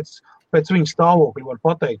 jo pēc viņa stāvokļa var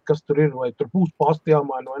pateikt, kas tur ir, vai tur būs pasti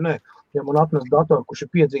jāmaina vai nē. Ja man atnes datoru, kurš ir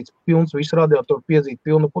piedzīts pilns, visi radiatori piedzīt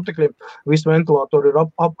pilnu putekļiem, visi ventilātori ir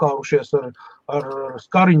apkārušies ar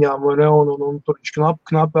skariņām, vai ne, un tur viņš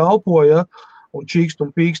knapi elpo, un čīkst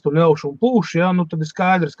un pīkst un elš un plūš, tad ir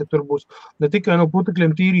skaidrs, ka tur būs ne tikai no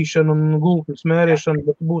putekļiem tīrīšana un gultņu smērēšana,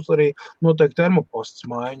 bet būs arī noteikti termopasts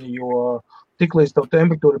maiņa, jo tiklīdz tev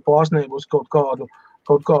temperatūra pārsniegus kaut kādu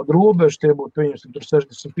robežu, tie būtu pieņemsim tur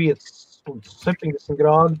 65, 70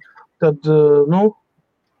 grādi, tad,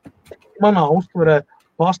 manā uztverē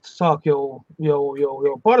pasta sāk jau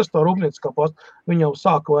parastā rūpnieciskā pasta, viņa jau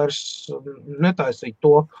sāk vairs netaisīt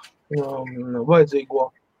to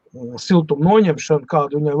vajadzīgo siltumu noņemšanu,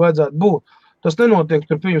 kādu viņai vajadzētu būt. Tas nenotiek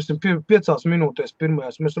tur, pieņemsim, 5 minūtēs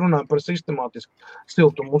pirmajās. Mēs runājam par sistemātisku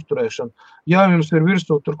siltumu uzturēšanu. Ja jums ir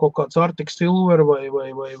virsū tur kaut kāds Arctic Silver vai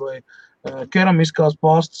keramiskās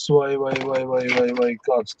pastas vai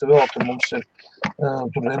kāds te vēl tur mums ir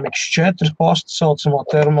tur MX4 pastas saucamā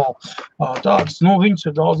termāla. Tādas,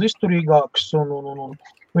 viņas ir daudz izturīgākas un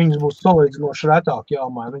viņas būs salīdzinoši retāk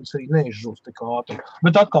jāmaina. Viņas arī neizžūst tik ātri.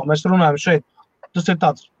 Bet atkal mēs runājam šeit. Tas ir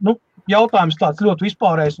tāds, jautājums tāds ļoti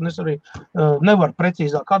vispārējs, un es arī nevaru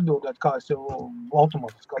precīzāk atbildēt, kā es jau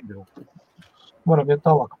automātiski atbildu. Varam iet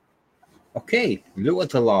tālāk. Ok,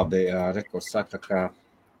 ļoti labi. Rekurs saka, ka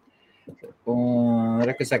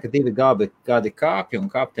 2 gadi kāpja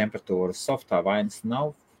un kāp temperatūra softā vainas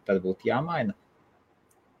nav, tad būtu jāmaina.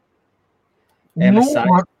 MSI,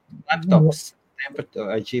 laptops,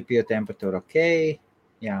 GPU temperatūra, ok,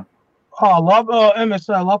 jā.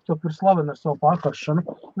 MSI laptop ir slaveni ar savu pārkaršanu.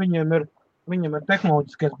 Viņiem ir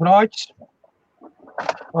tehnoloģiskais brāķis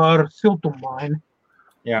ar siltummaini.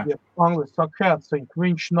 Jā. Ja angliski saka heatsink,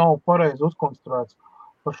 viņš nav pareizi uzkonstruēts.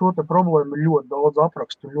 Par šo te problēmu ir ļoti daudz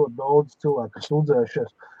aprakstu, ļoti daudz cilvēku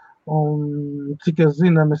sūdzējušies. Un, cik es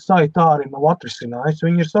zinu, MSI tā arī nav atrisinājis.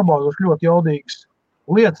 Viņi ir sabāzuši ļoti jaudīgas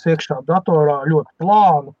lietas iekšā datorā, ļoti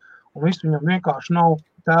plānu, un viss viņam vienkārši nav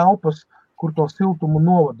telpas, kur to siltumu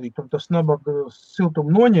novadīt. Un tas nabaga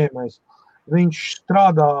siltumu noņēmējs, viņš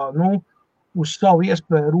strādā, uz savu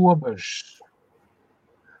iespēju robežas.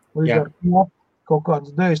 Līdz ar to kaut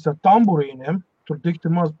kāds dejas ar tamburīniem, tur tikti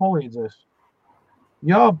maz palīdzēs.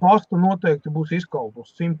 Jā, pasta noteikti būs izkaltus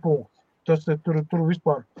 100 punkti. Tas ir tur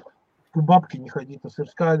vispār, kur babkiņi haģī, tas ir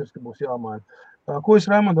skaidrs, ka būs jāmaina. Ko es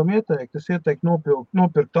Raimondam ieteiktu? Es ieteiktu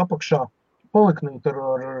nopirkt apakšā paliknīt ar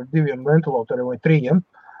 2 ventilatoriem vai 3,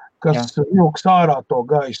 kas vilks ārā to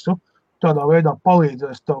gaisu. Tādā veidā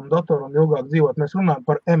palīdzēs tam datoram ilgāk dzīvot. Mēs runājam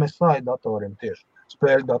par MSI datoriem tieši,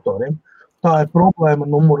 spēļu datoriem. Tā ir problēma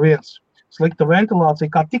numur 1. Slikta ventilācija,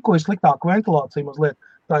 kā tikko ir sliktāka ventilācija mazliet,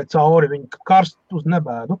 tā ir cauri, viņa karst uz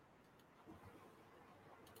nebēdu.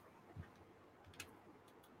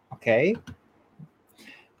 Ok.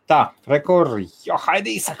 Tā, rekur,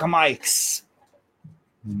 Haidī, saka Maiks.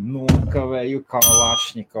 Kavēju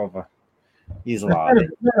Kalašņikova izlādi.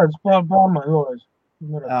 Neredz, pārmaiņ vēlreiz.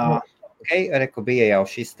 Ok, reku bija jau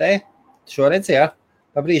šis te. Šoredz, jā?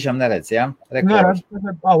 Pa brīžam neredz, jā? Neredz,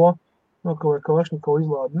 nokavēju Kalašņikova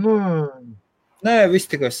izlādi. Nē, viss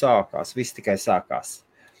tikai sākās.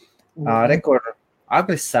 Rekur,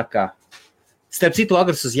 Agris saka, starp citu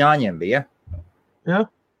Agris uz Jāņiem bija. Jā?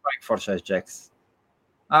 Baigi foršais džeks.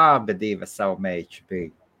 Bet 2 savu meiču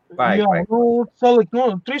bija. Jā, salikt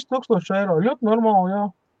 3000 eiro. Ļoti normāli, jā.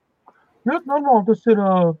 Ļoti normāli, tas ir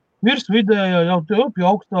virs vidējā, jau pie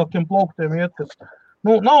augstākiem plauktiem iet, kas,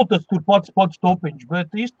 nav tas tur pats topiņš, bet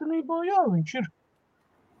īstenībā, jā, viņš ir.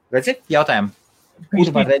 Redzi, jautājumu. Kur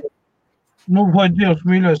var redzēt? Vai Dievs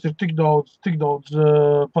mīļais, ir tik daudz,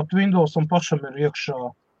 pat Windowsam pašam ir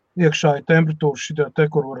iekšā temperatūra šitie te,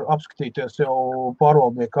 kur var apskatīties jau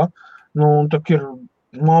pārvaldniekā. Un tak ir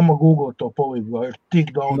mamma Google to palīdz, ir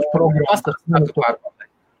tik daudz programmu.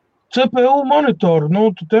 CPU monitoru,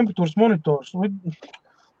 temperatūras monitors.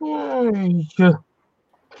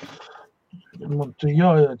 Man te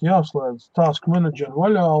jāslēdz task manager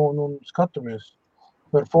vaļā un skatamies.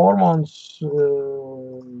 Performance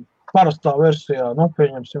parastā versijā,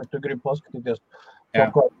 pieņemsim, ja tu gribi paskatīties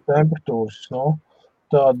kaut kādu temperatūras,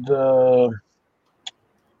 tad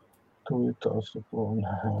tu ir tās,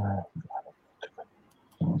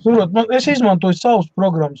 es izmantoju savus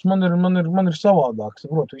programmas, man ir savādāk,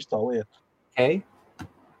 saprotu, viss tā lieta. Okay.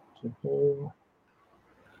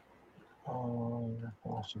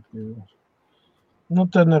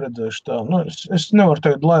 Te neredzēšu tā. Es nevaru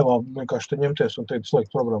tagad laivā vienkārši te ņemties un teikt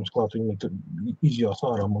slēgt programmas klāt, viņi izjās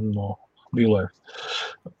ārā man no bīlē.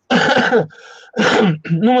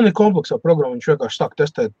 Man ir kompleksā programma, viņš vienkārši sāk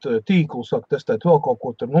testēt tīklu, sāk testēt vēl kaut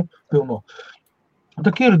ko tur, pilno.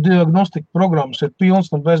 Tā ir diagnostika programmas, ir pilns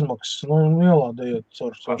no bezmaksas, ielādējiet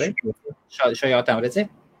caur šo jautājumu redzi?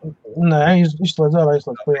 Nē, izslēdz ārā,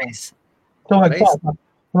 izslēdz pajām. Tā vajag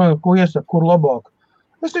tā, ko iesaka, kur labāk.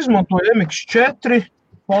 Es izmantoju MX4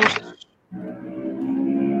 pastas.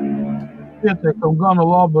 Pietiekam gana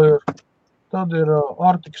labi ir. Tad ir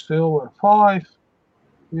Arctic Silver 5.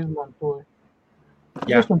 Izmantoju.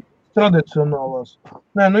 Jā. Esam tradicionālās.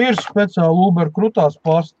 Nē, ir speciāli Uber krutās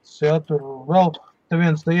pastas, jā, tur vēl te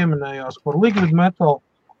viens te ieminējās par liquid metal.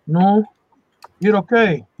 Ir ok,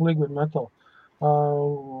 liquid metal.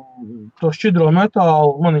 To šķidro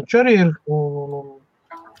metālu man viņš arī ir, un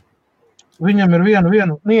viņam ir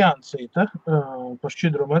viena niansīte par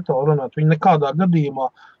šķidro metālu runāt. Viņi nekādā gadījumā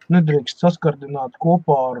nedrīkst saskardināt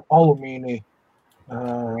kopā ar alumīniju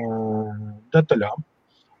detaļām.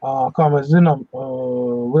 Kā mēs zinām,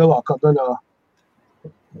 lielākā daļā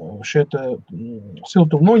šie te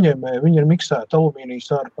siltuma noņēmēji, viņi ir miksēti alumīnijas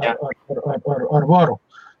ar varu.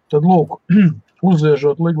 Tad, lūk,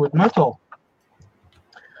 uzziežot liquid metālu,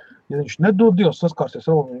 ja viņš nedod Dievs saskārsies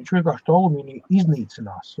alumīniju, viņš vienkārši to alumīniju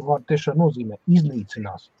iznīcinās. Vārds tiešām nozīmē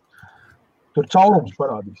iznīcinās. Tur caurums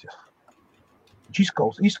parādīsies. Viņš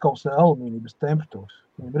izkausē alumīniju bez temperatūras.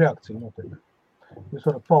 Viņam reakcija notiek. Jūs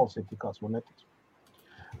varat palasīt, ja kāds man netic.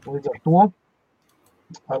 Līdz ar to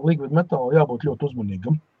ar liquid metālu jābūt ļoti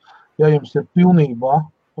uzmanīgam. Ja jums ir pilnībā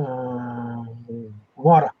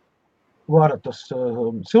vara tas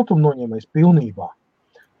siltumnoņēmējs pilnībā,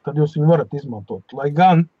 tad jūs viņu varat izmantot. Lai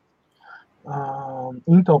gan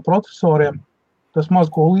Intel procesoriem tas maz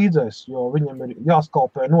ko līdzēs, jo viņam ir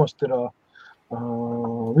jāskalpē nost ir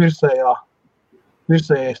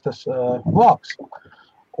virsējais tas vāks.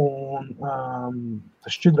 Un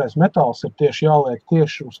tas šķidrais metāls ir tieši jāliek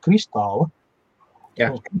tieši uz kristāla.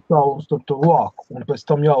 Uz kristāla uz tur vāku, un pēc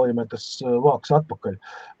tam jāliemē tas vāks atpakaļ.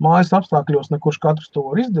 Mājas apstākļos nekurš katrs to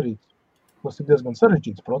var izdarīt. Tas ir diezgan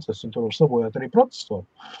sarežģīts process, un tur var sabojāt arī procesoru.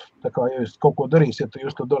 Tā kā, ja jūs kaut ko darīsiet, tad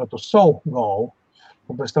jūs to darat uz savu galvu,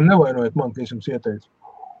 un pēc tam nevainojiet man, ka es jums ieteicu.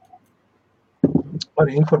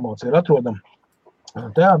 Arī informācija ir atrodama.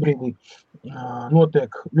 Tajā brīdī notiek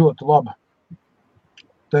ļoti laba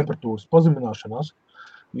temperatūras pazemināšanās,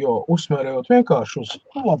 jo uzsmērējot vienkārši uz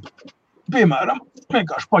labu, piemēram,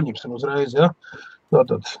 vienkārši paņemsim uzreiz, ja?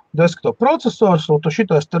 Tātad desktop procesors, un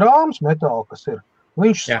šitais te rāms metāla, kas ir,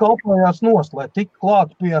 viņš skalpējās nost, lai tik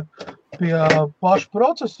klāt pie paša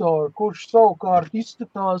procesora, kurš savukārt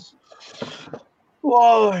izskatās,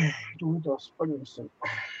 tās paņemsim.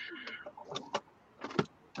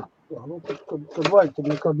 Jā, kad vajag, tad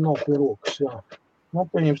nekad nav pie rokas, jā.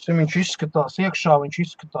 Pieņemsim, viņš izskatās iekšā, viņš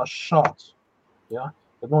izskatās šāds, jā.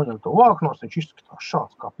 Kad noņem to vāknos, viņš izskatās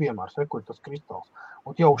šāds, kā piemērs, kur ir tas kristāls.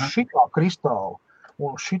 Un jau šitā kristāla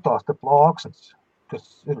un šitās te plāksnes,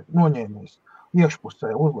 kas ir noņēmies,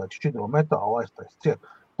 iekšpusē uzliek šķidro metālu aiztais ciet,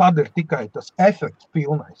 tad ir tikai tas efekts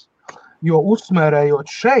pilnais. Jo uzsmērējot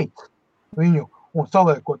šeit viņu un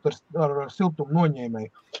saliekot ar siltumu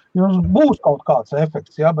noņēmēju, jums būs kaut kāds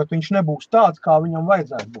efekts, ja, bet viņš nebūs tāds, kā viņam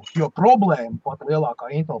vajadzētu būt. Jo problēma pat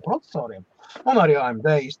lielākā Intel procesoriem, un arī AMD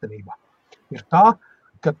īstenībā, ir tā,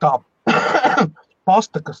 ka tā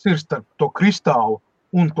pasta, kas ir starp to kristālu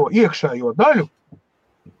un to iekšējo daļu,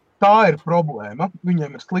 tā ir problēma.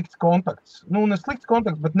 Viņiem ir slikts kontakts. Nu, ne slikts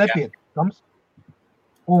kontakts, bet nepietiekams.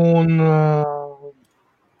 Un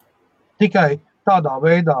tikai tādā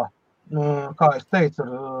veidā, kā es teicu,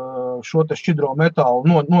 ar šo te šķidro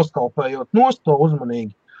metālu noskalpējot nost to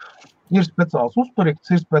uzmanīgi, ir speciāls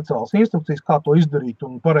uzparikts, ir speciāls instrukcijas, kā to izdarīt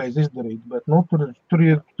un pareizi izdarīt, bet tur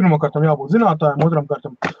ir pirmkārtam jābūt zinātājiem, otram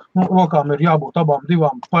kārtam rokām ir jābūt abām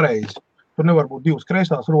divām pareizi. Tur nevar būt divas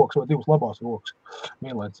kreisās rokas vai divas labās rokas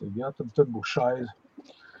vienlaicīgi, ja? Tad būs šaizi.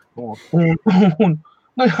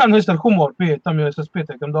 Es ar humoru pieeju tam, jo es esmu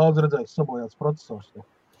pietiekami daudz redzējis sabojāts procesors.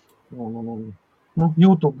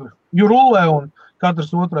 YouTube rulē un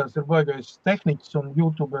katrs otrais ir baigais tehniķis un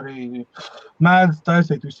YouTube arī mēdz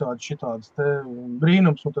taisīt visādi šitādas te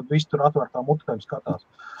brīnums un tad viss tur atvērtām mutkēm skatās.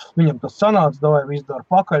 Viņam tas sanāca, davai viss dara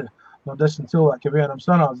pakaļ, no 10 cilvēkiem vienam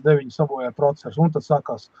sanāca, 9 sabojāja procesors un tad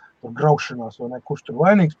sākās tur graušanās vai ne, kurš tur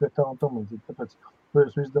vainīgs pie tā un tam līdzīgi, tāpēc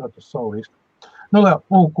jūs viss darat uz savu risku.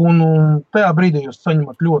 Un tajā brīdī jūs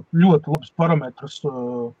saņemat ļoti labus parametrus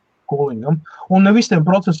coolingam. Un ne visiem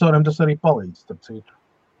procesoriem tas arī palīdz, starp citu.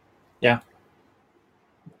 Jā.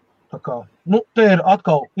 Tā kā, te ir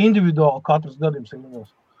atkal individuāli katrs gadījums ir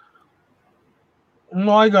viņos.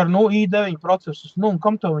 Aigar, i9 procesors, un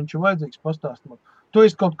kam tev viņš ir vajadzīgs pastāst man? Tu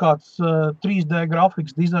esi kaut kāds 3D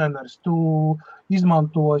grafikas dizaineris, tu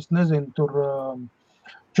izmantojas, nezinu, tur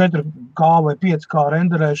 4K vai 5K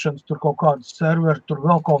renderēšanas, tur kaut kādas serveri, tur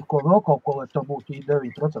vēl kaut ko, lai tev būtu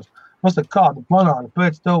i9 procesors. Pasaka, kādu planāru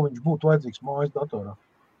pēc tev viņš būtu vajadzīgs mājas datorā?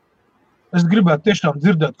 Es gribētu tiešām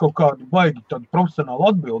dzirdēt kaut kādu baigi tādu profesionālu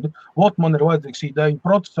atbildi. Man ir vajadzīgs i9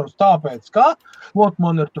 procesors, tāpēc kā?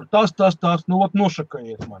 Man ir tur tas,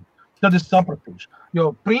 nošakājiet mani. Tad es sapratīšu.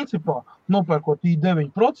 Jo, principā, nopērkot i9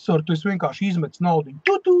 procesoru, tu esi vienkārši izmetis naudu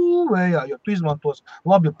vējā, jo tu izmantos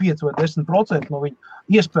labi 5 vai 10% no viņa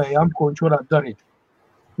iespējām, ko viņš varētu darīt.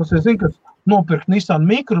 Es zinu, ka nopirkt Nissan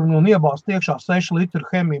Micro un iebāzt iekšā 6 litru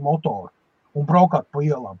hemiju motoru un braukāt pa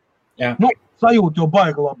ielām. Jā. Sajūt jau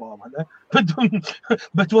baigi labā, vai ne?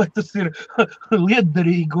 Bet vai tas ir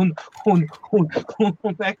lietderīgi un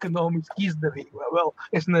ekonomiski izdevīgi vai vēl?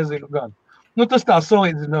 Es nezinu gan. Tas tā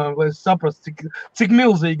salīdzinājumi, lai es saprastu, cik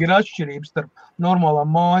milzīgi ir atšķirības starp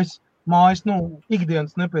normālām mājas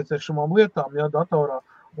ikdienas nepieciešamām lietām, ja, datorā,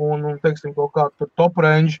 un teiksim, kaut kā tur top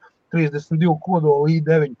range 32 kodolu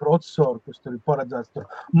i9 procesoru, kas tur ir paredzēts tur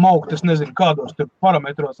maukt, es nezinu, kādos tur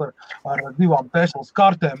parametros ar 2 Teslas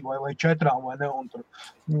kartēm vai 4 vai ne, un tur,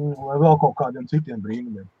 vai vēl kaut kādiem citiem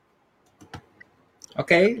brīnumiem.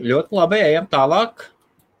 Ok, ļoti labi, ejam tālāk.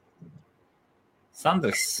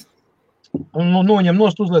 Sandris. Un noņem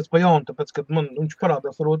nost uzliec pa jaunu, tāpēc, ka viņš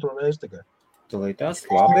parādās ar otro reizi tikai. Tulītās,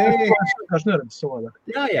 labi. Es vienkārši neredzu savādāk.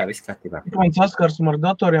 Jā, viss kārtībā. Man saskarsme ar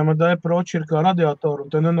datoriem, ar DP-roči ir kā radiatoru,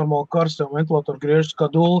 un te nenormāli karsts, un ventilatoru griežas kā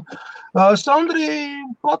duli. Sandri,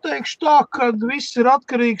 pateikšu tā, ka viss ir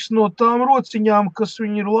atkarīgs no tām rociņām, kas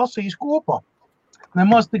viņi ir lasījis kopā.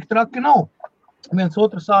 Nemaz tik traki nav. Viens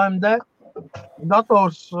otrs AMD,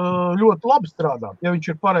 dators ļoti labi strādā. Ja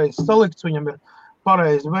viņš ir pareizi salikts, viņam ir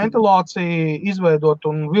pareizi ventilācija izveidot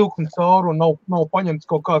un vilkni cauri un nav paņemts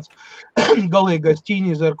kaut kāds galīgais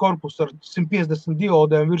ķīnīzēra korpus ar 150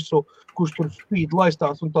 diodēm virsū, kurš tur spīd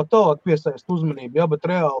laistās un tā tālāk piesaist uzmanību, ja, bet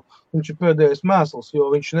reāli viņš ir pēdējais mēsls,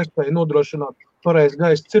 jo viņš nespēja nodrošināt pareizi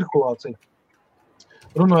gaisa cirkulāciju.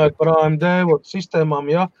 Runājot par AMD sistēmām,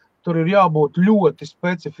 ja, tur ir jābūt ļoti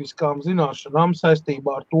specifiskām zināšanām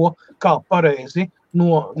saistībā ar to, kā pareizi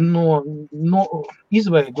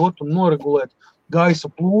izveidot un noregulēt gaisa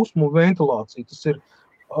plūsmu un ventilāciju. Tas ir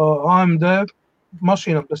AMD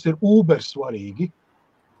mašīnām, tas ir ubersvarīgi.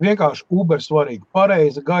 Vienkārši ubersvarīgi.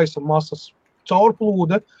 Pareiza gaisa masas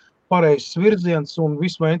caurplūde, pareizs virziens un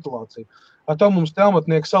visu ventilāciju. Tam mums te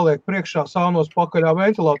amatnieki saliek priekšā sānos pakaļā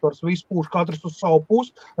ventilators, viss pūš katrs uz savu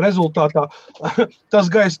pusi. Rezultātā tas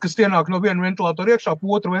gaiss, kas ienāk no viena ventilatora iekšā, pa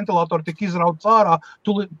otru ventilatoru tik izrauts ārā,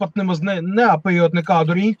 tu pat nemaz neapējot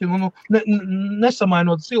nekādu riņķi,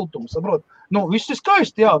 nesamainot siltumu, saprot? Viss ir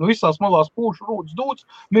skaisti, jā, visās malās pūš rūdas dūts,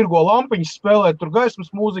 mirgo lampiņas, spēlē tur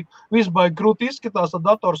gaismas mūziku, viss baigi krūti izskatās, ar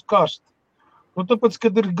dators karst. Tāpēc,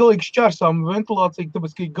 kad ir galīgi šķērsām ventilācija,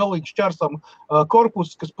 tāpēc, ka ir galīgi šķērsām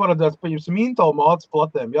korpus, kas paredzēts, paņemsim, Intel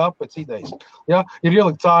mātesplatēm, jā, pēc idejas, jā, ir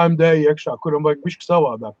ielikts AMD iekšā, kuram vajag bišķi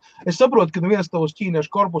savādāk. Es saprotu, ka neviens tavus ķīniešu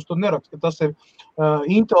korpus tur neraksta, ka tas ir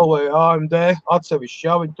Intel vai AMD atsevišķi,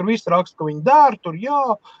 jā, viņi tur viss raksta, ka viņi dēr, tur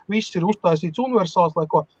jā, viss ir uztaisīts universāls, lai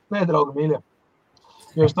ko, nē, draugi mīļie.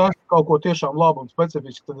 Ja es tāšu kaut ko tiešām labu un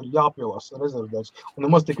specifiski, tad ir jāpielās rezervdēs. Un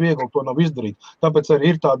nemaz tik viegli to nav izdarīt. Tāpēc arī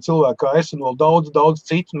ir tādi cilvēki, kā es un vēl daudz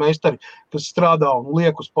citu meistari, kas strādā un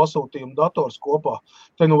liek uz pasūtījumu dators kopā.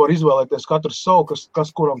 Te var izvēlēties katrs savu,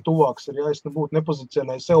 kas kuram tuvāks ir. Ja es nebūtu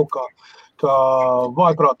nepozicionēju sev kā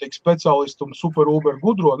vājprātīgi speciālistu un super uber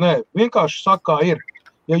gudro. Nē, vienkārši saka, kā ir.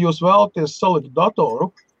 Ja jūs vēlaties salikt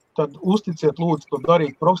datoru, tad uzticiet lūdzu to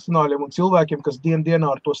darīt profesionāļiem un cilvēkiem, kas dienā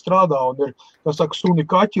ar to strādā un ir, kā saka, suni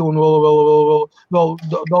kaķi un vēl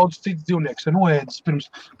daudz cits dzīvnieks ir noēdis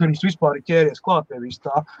pirms vispār ir ķēries klāt pie vis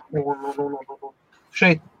tā.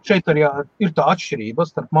 Šeit arī ir tā atšķirība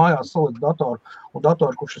starp mājās salikt datoru un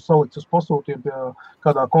datoru, kurš ir salikts uz pasūtījumu pie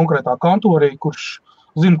kādā konkrētā kantorī, kurš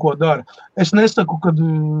zina, ko dara. Es nesaku, ka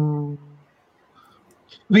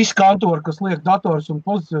visi kantori, kas liek dators un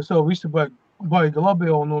pozicionē sev, visi baigi labi,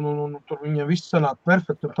 un tur viņiem viss sanāk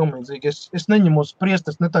perfekti un tamlīdzīgi. Es neņemos spriest,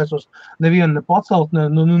 es netaisos nevienu ne pacelt, ne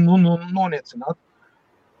noniecināt.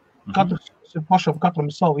 Katram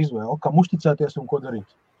ir savu izvēle, kam uzticēties un ko darīt.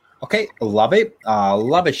 Ok, labi,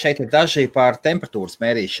 šeit ir daži par temperatūras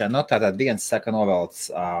mērīšanu. Tātad viens saka novelc...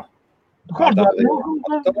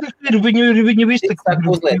 Viņi visi tik...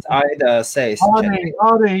 Uzliec AIDA 64.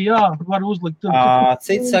 Arī, jā, var uzlikt.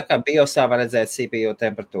 Cits saka, biosā var redzēt CPU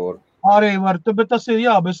temperatūru. Arī var, bet tas ir,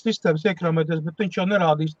 jā, bez sistēmas iekrāmēties, bet viņš jau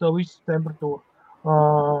nerādīs tev visu temperatūru,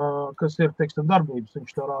 kas ir, teiksim, darbības,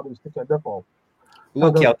 viņš tev rādīs tikai default.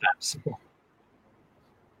 Lūk, jautājums.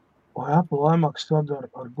 Vai Apple iMac sadara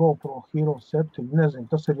ar GoPro Hero 7? Nezinu,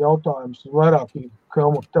 tas ir jautājums vairāk,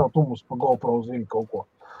 Helmut, tev tu mums pa GoPro zini kaut ko.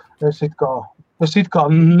 Es it kā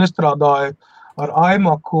nestrādāju ar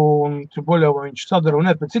iMac un boļā, vai viņš sadara un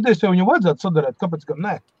ne. Pēc idejas jau viņu vajadzētu sadarēt, kāpēc gan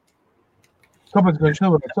ne? Kāpēc viņš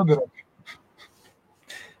nevarētu sadarēt?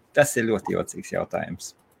 Tas ir ļoti jocīgs jautājums.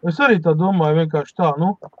 Es arī tā domāju, vienkārši tā,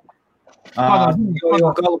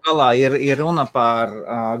 Jo galu galā ir runa par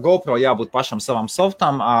GoPro jābūt pašam savam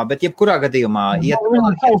softam, bet jebkurā gadījumā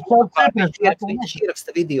viņš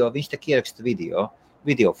ieraksta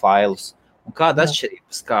video failus. Un kāda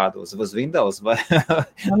atšķirības kādu uz Windows? Vai?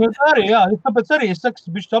 Arī, jā, tāpēc arī es saku,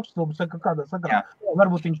 bišķi apstulbu, saka, kādā sakarā.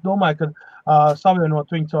 Varbūt viņš domāja, ka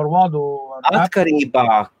savienot viņu caur vadu. Atkarībā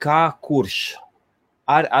kā kurš.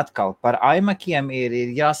 Atkal par iMaciem ir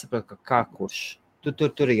jāsaprot, kā kurš.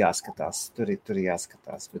 Tur ir jāskatās, tur ir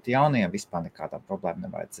jāskatās, bet jauniem vispār nekādā problēma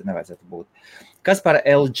nevajadzētu būt. Kas par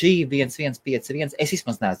LG 1151? Es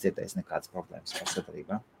vismaz neesmu dzirdējis nekādas problēmas par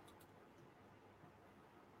sadarbībā.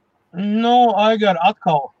 Aigar,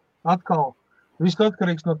 atkal. Viss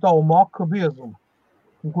atkarīgs no tavu maka biezuma.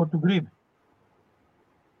 Un ko tu gribi?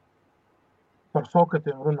 Par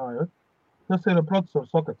soketiem runājot. Tas ir procesoru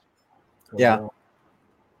sokets. Jā.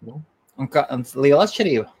 Un liela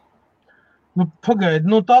atšķirība? Pagaidi,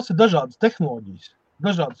 tās ir dažādas tehnoloģijas.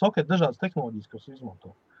 Dažādas soketi, dažādas tehnoloģijas, kas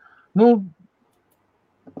izmanto.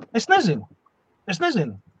 Es nezinu.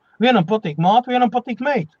 Vienam patīk māte, vienam patīk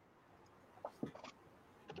meita.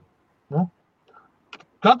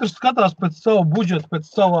 Katrs skatās pēc savu budžetu, pēc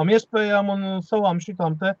savām iespējām un savām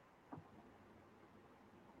šitām te.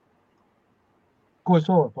 Ko es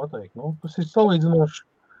varu pateikt? Tas ir salīdzinoši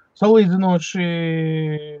salīdzinoši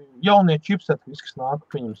jaunie čipseti, kas nāk,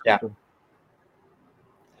 pieņems, ka tur.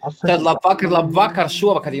 Tad labvakar,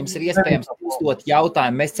 šovakar jums ir iespējams uzdot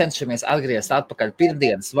jautājumu. Mēs cenšamies atgriezt atpakaļ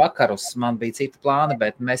pirmdienas vakarus. Man bija cita plāna,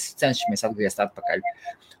 bet mēs cenšamies atgriezt atpakaļ.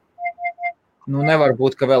 Nu, nevar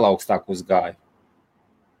būt, ka vēl augstāk uzgāja.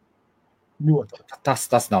 Ļoti.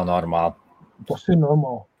 Tas nav normāli. Tas ir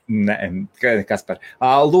normāli. Nē, Kaspar.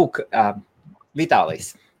 Lūk,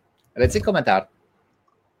 Vitālijs. Redzi komentāru?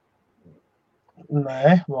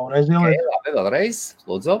 Nē, vēlreiz ieliek. Okay, labi, vēlreiz.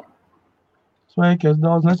 Lūdzu. Sveiki, es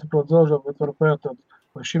daudz nesaprotu zelžā, bet varu pētāt,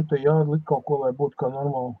 vai šim te jādlikt kaut ko, lai būtu kā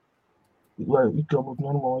normāli. Lai it kā būtu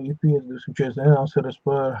normāli I5, 240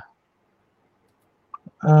 ASRSPR.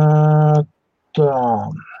 Tā.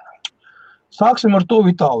 Sāksim ar to,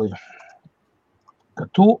 Vitālija, ka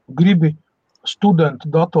tu gribi studentu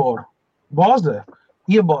datoru bāzē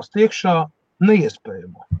iebāzt iekšā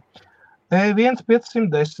neiespējamo. E1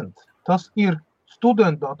 510, tas ir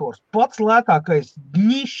studentu dators, pats lētākais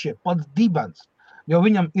ņiše, pats dibens, jo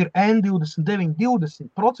viņam ir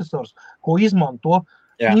N2920 procesors, ko izmanto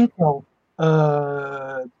Intel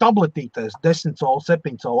tabletītēs 10 colu,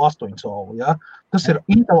 7 colu, 8 colu. Ja? Tas ir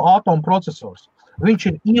Intel Atom procesors. Viņš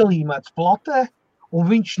ir ielīmēts platē un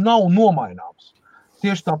viņš nav nomaināms.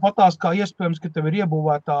 Tieši tāpatās, kā iespējams, ka tev ir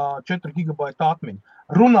iebūvētā 4 GB atmiņa.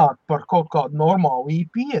 Runāt par kaut kādu normālu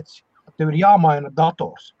I5, tev ir jāmaina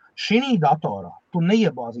dators. Šī datorā tu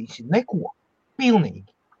neiebāzīsi neko, pilnīgi,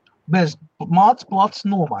 bez mātesplats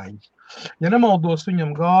nomaiņas. Ja nemaldos,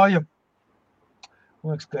 viņam gāja,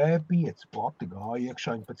 man liekas, ka E5 plati gāja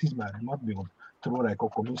iekšā, viņa pēc izmēriem atbildi, tur varēja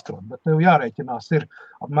kaut ko izstrādāt, bet tev jārēķinās ir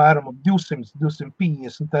apmēram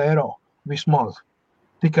 200-250 eiro vismaz,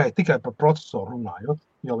 tikai par procesoru runājot,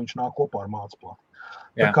 jo viņš nāk kopā ar mātesplati.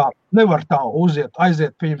 Tā kā nevar tā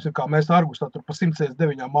aiziet, pieņemsim, kā mēs Argustā tur pa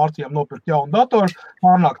 109 mārciņām nopirkt jaunu datoru,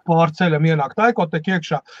 pārnākt pār ceļam, ienākt taikoteķi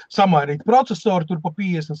iekšā, samainīt procesoru tur pa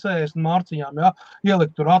 50-60 mārciņām, ja,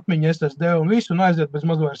 ielikt tur atmiņu, SSD un visu, un aiziet bez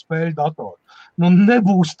mazvairs spēļu datoru. Nu,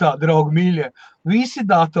 nebūs tā, draugi mīļie. Visi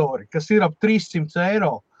datori, kas ir ap 300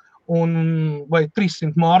 eiro vai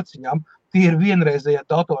 300 mārciņām, tie ir vienreizējie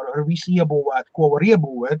datori ar visu iebūvēt, ko var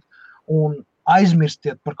iebūvēt, un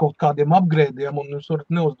aizmirstiet par kaut kādiem upgradeiem, un jūs varat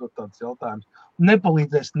neuzdot tādas jautājumus.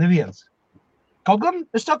 Nepalīdzēs neviens. Kaut gan,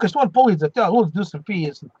 es saku, es varu palīdzēt, jā, lūdzu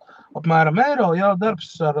 250 apmēram eiro, jā,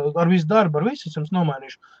 darbs ar visu darbu, ar visu, es jums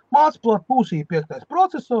nomainīšu. Mātesplati, pusī 5.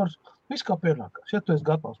 procesors, viss kā pienākās. Ja tu esi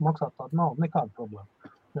gatavs maksāt tādu naudu, nekāda problēma.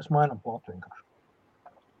 Mēs mainām platu vienkārši.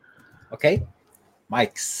 Ok,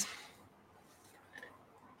 Maiks.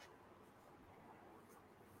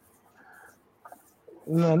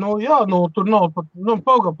 Nē, tur nav pat,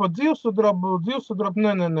 pat dzīvsudrabu,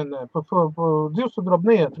 nē, pa dzīvsudrabu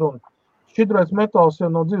neiet runa. Šķidrais metāls jau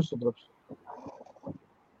nav dzīvsudrabs.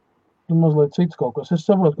 Tu mazliet cits kaut kas. Es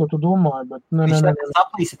saprotu, ko tu domāji, bet nē. Viņš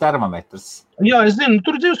aplīsi termometrs. Jā, es zinu,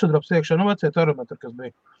 tur ir dzīvsudrabs iekšā, vecie termometri, kas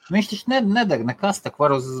bija. Viņš taču nedeg nekas, tak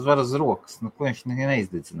var uz rokas, ko viņš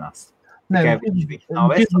neizdedzinās. Nē,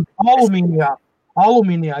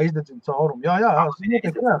 alumīnijā izdedzina caurumu. Jā.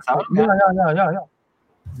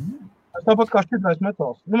 Tāpat kā šķidrais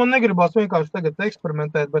metāls. Man negribās vienkārši tagad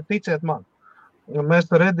eksperimentēt, bet ticiet man. Mēs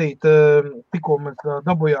ar Edīti, tikko mēs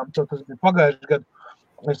dabujām, tas bija pagājuši gadu,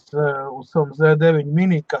 es uz savam Z9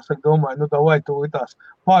 mini, kā saka, domāju, vai tu tās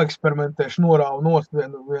paeksperimentēšu, norāvu nost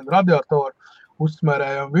vienu radiatoru,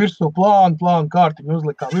 uzsmērējām virsū plānu kārtiņu,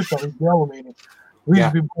 uzlikām virsā visu alumīniju.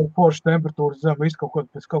 Viss bija forša temperatūra zem, viss kaut ko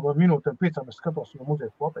pēc kaut kādiem minūtēm, 5 es skatos, un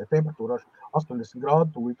muzies platē temperatūra 80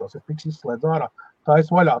 grādu tūlītos, es tiks izslēdz ārā. Tā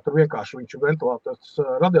es vaļā, tur vienkārši viņš ventilators,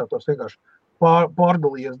 radiators vienkārši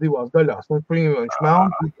pārdalījies divās daļās. Viņš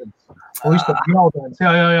melns, un viss tāds graudēns,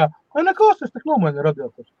 jā. Vai nekās, es tak nomainu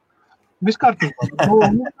radiators. Viss kārtībā.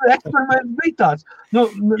 Eksperiments bija tāds. Jau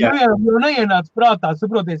neienāc prātā,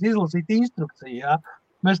 saproties, izlasīt instrukciju, jā.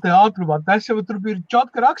 Mēs te ātrumā, tas jau tur bija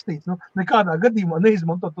čotka rakstīts, nekādā gadījumā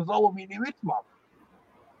neizmantot uz alumīniju virsmām.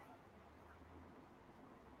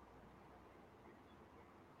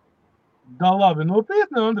 Da labi,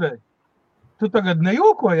 nopietni, Andrej. Tu tagad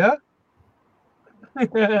nejoko, ja?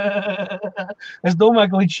 Es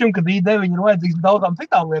domāju, ka līdz šim, kad I9 ir vajadzīgs daudzām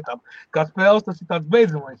citām lietām, kā spēles, tas ir tāds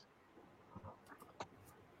beidzamais.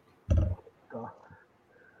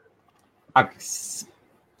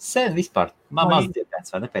 Sen vispār, maz dzirdēts,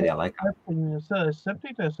 vai ne pēdējā laikā?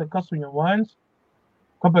 7. Kas viņam vainas?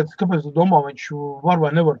 Kāpēc tu domā, viņš var vai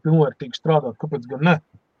nevar pilnvērtīgi strādāt? Kāpēc gan ne?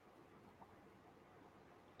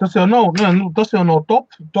 Tas jau nav top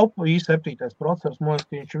I7. procesors. Man liekas,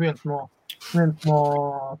 ka viņš ir viens no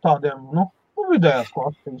tādiem, vidējās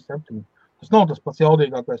klases I7. Tas nav tas pats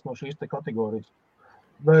jaudīgākais no šīs te kategorijas.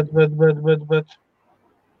 Bet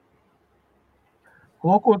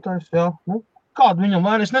lokotājs, jā, nu, kādu viņam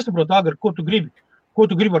vaina, es nesaprotu, Agri, ko tu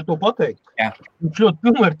gribi ar to pateikt. Jā. Viņš ļoti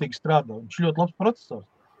pilnvērtīgi strādā, viņš ļoti labs procesors.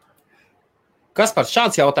 Kas par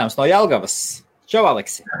šāds jautājums no Jelgavas? Čau,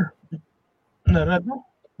 Aleksi. Neredzu,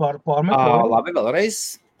 pārmeklēju. Labi,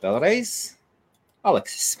 vēlreiz.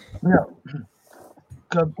 Aleksis. Jā,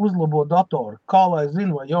 kad uzlabo datoru, kā lai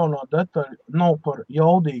zina, vai jaunā detaļa nav par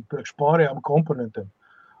jaudīgu priekš pārējām komponentiem.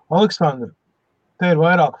 Aleksandri, te ir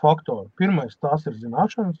vairāk faktori. Pirmais, tās ir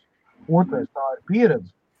zināšanas, otrais, tā ir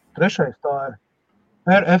pieredze, trešais, tā ir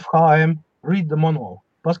RFHM, read the manual.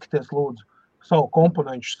 Paskaties, lūdzu, savu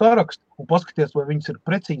komponentu sarakstu un paskaties, vai viņas ir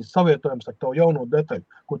precīzi savietojams ar tavu jauno detaļu,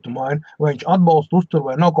 ko tu maini, vai viņš atbalsta uztur,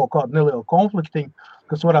 vai nav kaut kāda neliela konfliktiņa,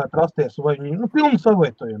 kas varētu rasties, vai viņi, pilna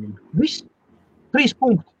savietojamība. Viss, 3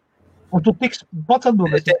 punkti. Un tu tiks pats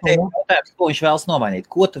atbildēs. Jautājums, ko viņš vēlas nomainīt?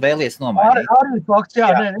 Ko tu vēlies nomainīt? Arī fakts, jā.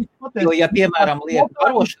 Jo, ja, piemēram, liek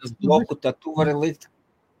barošanas bloku, tad tu vari likt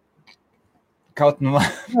kaut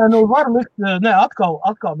var likt,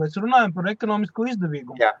 atkal mēs runājam par ekonomisko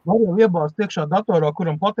izdevīgumu. Jā. Var jau iebāzt iekšā datorā,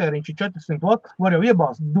 kuram patēriņš ir 400 watt, var jau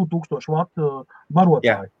iebāzt 2000 watt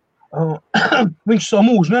barotāju. Viņš savu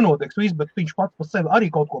mūžu nenotieks visu, bet viņš pats par sevi arī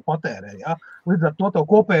kaut ko patērē. Ja? Līdz ar to tev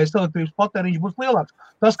kopējais elektrības patēriņš būs lielāks.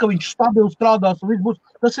 Tas, ka viņš stabili strādās un viss būs,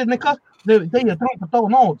 tas ir nekas, te iet runa par tavu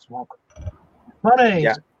naudas moku.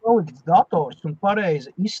 Pareizi palikts dators un pareizi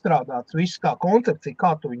izstrādāts viss kā koncepcija,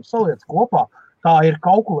 kā tu viņu saliec kopā, tā ir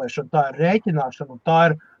kalkulēšana, tā ir rēķināšana un tā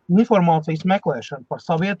ir informācijas meklēšana par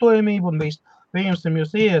savietojamību un viss. Pieņemsim,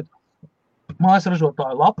 jūs iet mājas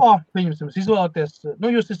ražotāju lapā, pieņemsim, jūs izvēlēties,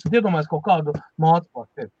 jūs esat iedomājis kaut kādu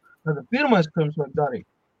mātesplati. Tad pirmais, ko jums vajag darīt,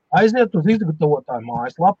 aiziet uz izgatavotāju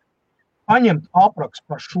mājas lapu, paņemt aprakstu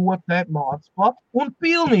par šo te mātesplati un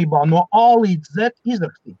pilnībā no A līdz Z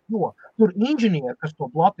izrakstīt, jo tur inženieri, kas to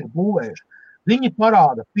plati ir būvējuši, viņi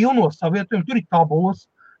parāda pilno savietojumu, tur ir tabulas,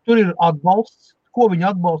 tur ir atbalsts, ko viņi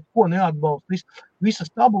atbalsta, ko neatbalsta,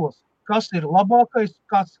 visas tabulas, kas ir labākais,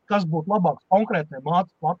 kas būtu labāks konkrētai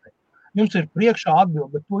mātesplatei. Jums ir priekšā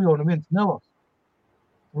atbildi, bet to jau neviens nelasa.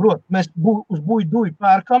 Prot, mēs uz buļduju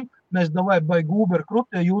pērkam, mēs davai Gūber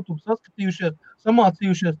krutē, YouTube saskatījušies,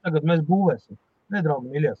 samācījušies, tagad mēs būvēsim.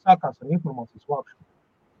 Nedraugi, mīļie, sākās ar informācijas vākšanu.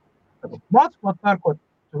 Tagad mātesplati pērkot,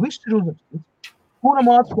 tu viss ir uzrakstīts. Kura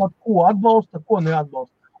mātesplati, ko atbalsta, ko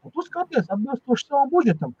neatbalsta. Un tu skaties atbilstoši savam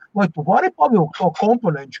budžetam, vai tu vari pavilkt to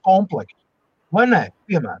komponentu komplektu, vai nē,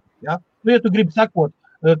 piemēram. Ja, ja tu gribi sekot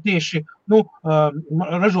tieši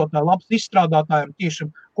ražotāju labs izstrādātājiem, tieši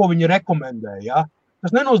ko viņi rekomendē. Ja?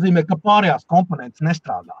 Tas nenozīmē, ka pārējās komponentes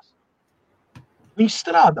nestrādās. Viņas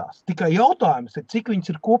strādās, tikai jautājums ir, cik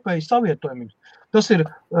viņas ir kopēji savietojumības. Tas ir,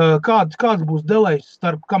 kāds būs delejs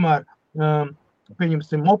starp, kamēr,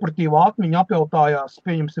 pieņemsim, operatīvā atmiņa apjautājās,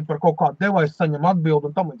 pieņemsim, par kaut kādu devaisu saņem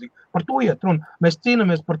atbildi un tam līdzīgi. Par to iet runa. Mēs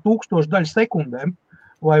cīnamies par 1000 daļu sekundēm,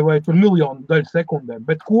 vai tur miljonu daļu sekundēm,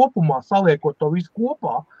 bet kopumā, saliekot to visu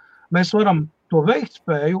kopā, mēs varam to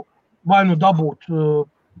veiktspēju vai nu dabūt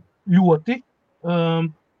ļoti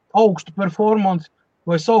augstu performanci,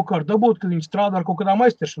 vai savukārt dabūt, kad viņi strādā ar kaut kādām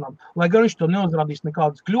aizķeršanām. Lai gan viņš to neuzrādīs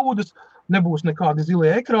nekādas kļūdas, nebūs nekādi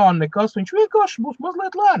zilie ekrāni, nekas, viņš vienkārši būs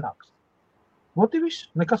mazliet lēnāks. Ot ir viss,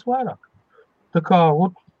 nekas vairāk. Tā kā,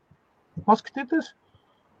 paskatieties,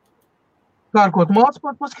 pērkot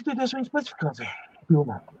mātesplati, paskatieties viņa specifikāciju.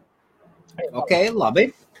 Pilnā. Ok, labi.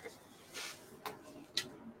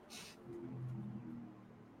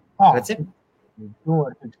 Redzi?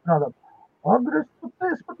 Cilvēki strādāt. Agri,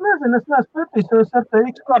 es pat nezinu, es neesmu pētījis, jo es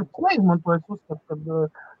RTX kartes neizmantoju, es uzskatu, kad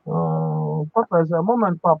patreizajā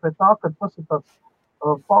momentā pie tā, ka tas ir tāds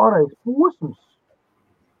pārējais posms,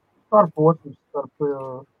 starp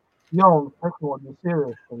jaunu tehnoloģijas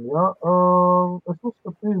ieviešanu. Ja? Es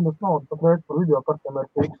uzskatu, ka izmest naudu patreiz par videokartiem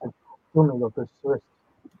RTX ir pilnīgākais sveiks.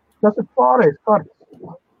 Tas ir pārējais kartes.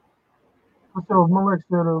 Tas jau, man liekas,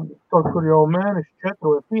 ir kaut kur jau mēneši 4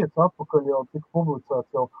 vai 5 atpakaļ jau tika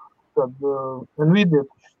publicēts jau, kad Nvidia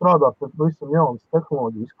strādā pie pavisam jaunas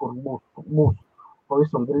tehnoloģijas, kur būs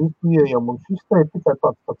pavisam drīz pieejama, un šis te ir tikai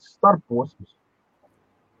tāds starposms.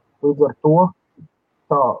 Līdz ar to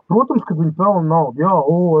tā, protams, kad viņi pelna naudu, jā,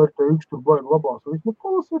 RTX tur baigi labās, viss,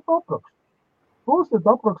 palasiet aprakstu.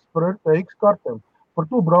 Palasiet aprakstu par RTX kartēm, par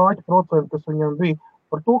to brāķu procentu, kas viņiem bija,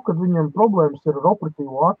 par to, kad viņiem problēmas ir ar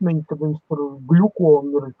operatīvo atmiņu, kad viņas tur gļuko un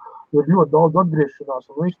ir ļoti daudz atgriešanās.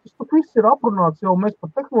 Un tas viss ir aprunāts jau, mēs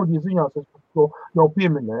par tehnoloģiju ziņās, es par to jau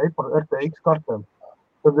pieminēju, par RTX kartēm.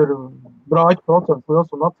 Tad ir brāķu procents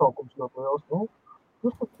liels un atsaukums ļoti liels.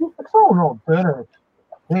 Jūs tak savu naudu tērēt.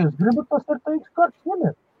 Ja jūs gribat tās RTX kartes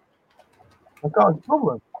ņemiet. Nekādas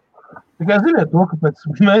problēmas. Tikai ziniet to, ka pēc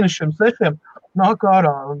mēnešiem 6 nāk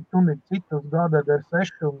ārā un pilnīgi citas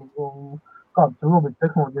GDDR6 un kāda tur vēl bija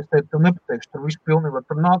tehnoloģija. Es teicu, tev nepateikšu, tur viss pilnībā,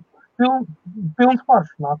 tur nāk pilns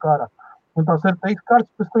faršs nāk ārā. Un tās RTX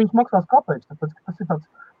kartes, pēc ka viņas maksās kāpēc, tāpēc, ka tas ir tāds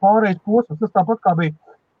pārējais posms. Tas tāpat kā bija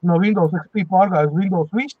no Windows XP pārgāja uz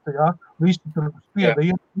Windows Vista, ja, Vista tur spieda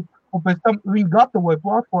iet, un pēc tam viņi gatavoja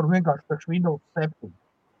platformu vienkārši priekš Windows 7.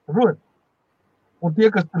 Saprot? Un tie,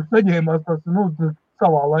 kas tur saņēmās, tas,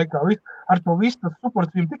 savā laikā, ar to visu tas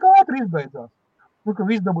superstream tik ātri izbeidzās. Ka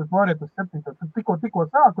viss dabūja pārēt uz 7. Tad tikko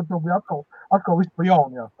sāk, un tev bija atkal viss pa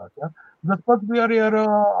jaunu jāsāk. Ja? Tas pats bija arī ar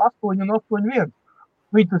 8 un 8.1.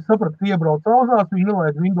 Viņi tas saprat, ka iebrauc auzās, viņi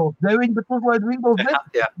nelaid Windows 9, bet uzlaid Windows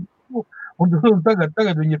 10. Un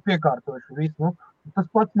tagad viņi ir piekārtojuši visu. Tas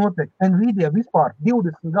pats notiek. Nvidia vispār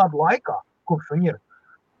 20 gadu laikā, kopš viņi ir.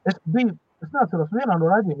 Es neatceros vienā no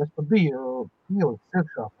raidījumiem, es pat biju ielicis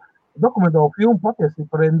iekšā dokumentālu filmu patiesību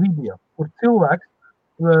par Nvidia, kur cilvēks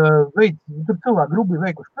grubi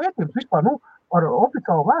veikuši pētījums vispār, ar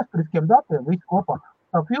oficiāli vēsturiskiem datiem visu kopā.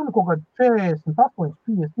 Tā filma kaut kāda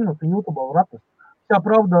 48-50 minūtes YouTube var atrast. Jā,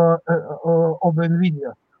 pravda ob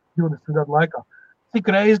Nvidia 20 gadu laikā. Cik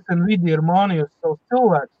reizes Nvidia ir mānījusi savus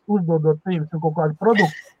cilvēkus, uzdodot viņus kaut kādu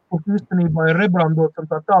produktu, kurš īstenībā ir rebrandots un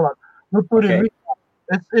tā tālāk. Tur ir vispār.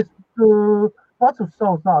 Es pats uz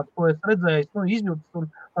savu tādu, ko es redzēju, izjūtas un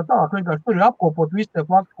tā tālāk, vienkārši tur ir apkopot visi tie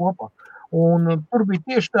fakti kopā. Un tur bija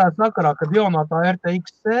tieši tā sakarā, kad jaunā tā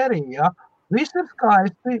RTX sērija, ja, viss ir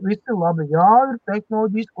skaisti, viss ir labi, jā, ir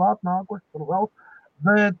tehnoloģijas klāt nākoši tur vēl,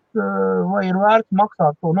 bet vai ir vērts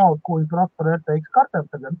maksāt to naudu, ko viņi prasa par RTX kartēm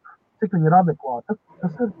tagad, cik viņi ir adekvāti.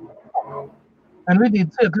 Tas ir Nvidia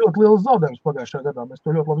ciet ļoti liels zaudējums pagājušajā gadā, mēs to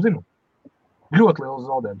ļoti labi zinām. Ļoti liels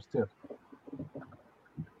zaudējums ciet.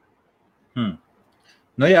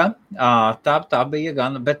 Jā, tā bija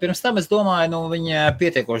gan, bet pirms tam es domāju, viņa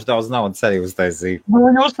pietiekoši daudz naudas arī uztaisīja.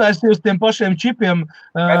 Viņi uztaisīja uz tiem pašiem čipiem.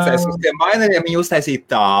 Pēc uz tiem maineriem viņi uztaisīja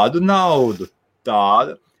tādu naudu,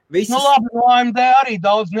 tādu. Visas... labi, no AMD arī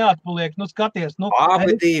daudz neatpaliek, skaties.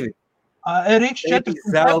 Abi divi. RX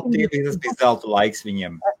 470. Tas bija zelta laiks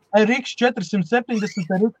viņiem. RX 470,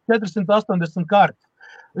 RX 480 kartes.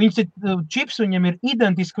 Čips viņam ir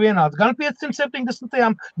identiski vienāds gan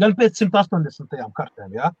 570. gan 580.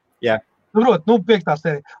 kartēm, ja? Jā. Prot, 5.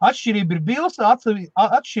 sērija. Atšķirība ir bilsa,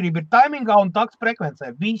 atšķirība ir timingā un taks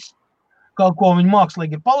frekvencē. Viss. Kaut ko viņi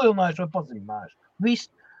mākslīgi ir palielinājuši vai pazīmējuši.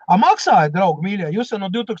 Viss. Maksāja, draugi mīļie, jūs jau no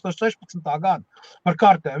 2016. gada par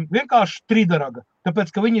kartēm. Vienkārši tridaraga. Tāpēc,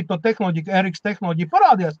 ka viņi to tehnoloģiju, RX tehnoloģiju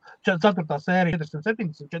parādījās, 4. sērija,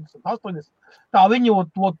 470, 480. Tā viņi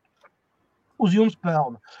uz jums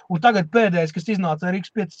pelna. Un tagad pēdējais, kas iznāca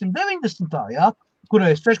RX 590, ja,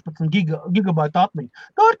 kurai ir 16 gigabaita atmiņa.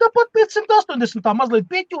 Tā ir tāpat 580,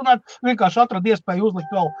 mazliet pieķūnāt, vienkārši atrada iespēju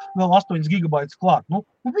uzlikt vēl 8 gigabaitus klāt.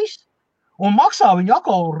 Viss. Un maksā viņi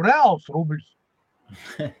atkal reāls rubļus.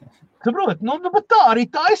 Saprot, bet tā arī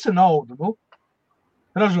taisa naudu,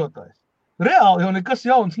 ražotājs. Reāli jau nekas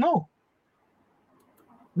jauns nav.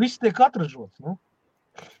 Viss tiek atražots,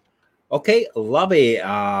 Ok, labi.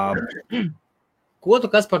 Ko tu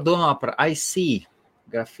kas par domā par IC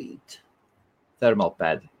grafītu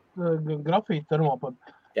termalpēdu? Grafītu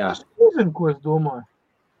termalpēdu? Jā. Es nezinu, ko es domāju.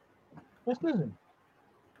 Es nezinu.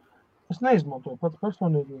 Es neizmantoju pats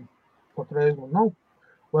personīgi. Patreiz man nav.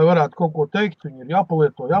 Lai varētu kaut ko teikt, viņi ir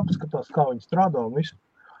jāpalieto, jāpaskatās, kā viņi strādā un visu.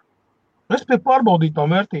 Es pie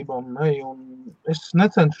pārbaudītām vērtībām un es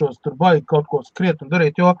necenšos tur baigi kaut ko skriet un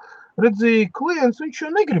darīt, jo, redzi, klients viņš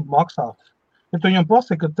jau negrib maksāt. Ja tu viņam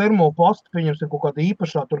pasaka, ka termopasta, pieņems ir kaut kāda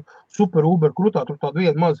īpašā, tur super Uber krutā, tur tāda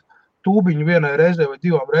viena maz tūbiņu vienai reizē vai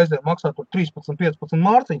divām reizēm maksā tur 13-15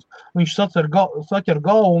 mārciņas, viņš saķer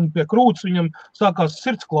galvu un pie krūts viņam sākās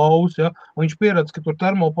sirds klaus, ja, un viņš pieredz, ka tur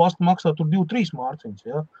termopasta maksā tur 2-3 mārciņas,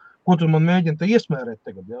 ja. Ko tu man mēģini te iesmērēt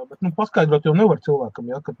tagad, ja, bet, paskaidrot jau nevar cilvēkam,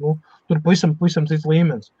 ja, ka, tur pavisam cits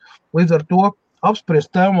līmenis. Līdz ar to apspriest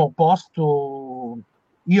termopastu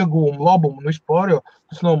iegūmu, labumu un vispār, jo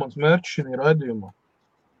tas nav mans mērķis šī raidījumā.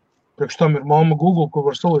 Priekš tam ir mamma Google, ko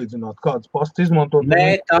var salīdzināt, kādas pastas izmantot.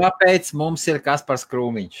 Nē, tāpēc mums ir Kaspars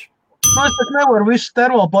Krūmiņš. Es nevaru visu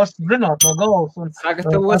termopastu zināt no galvas.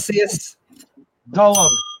 Sagatavosies.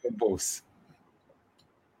 Labi. Būs.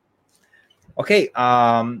 Ok,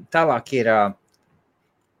 tālāk ir...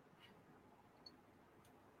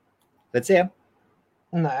 Redzēja?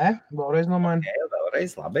 Nē, vēlreiz nomēni.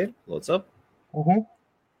 Vēlreiz, labi, lūdzu.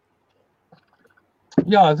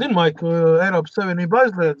 Jā, zinu, Maika, Eiropas Savienība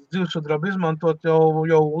aizliedz dzīvsudrabu izmantot jau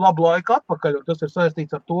labu laiku atpakaļ, un tas ir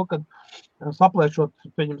saistīts ar to, ka saplēšot,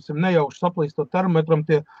 pieņemsim, nejauši saplīstot termometram,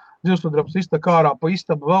 tie dzīvsudrabs iztek ārā pa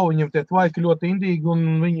istabu vēl, viņam tie tvaiki ļoti indīgi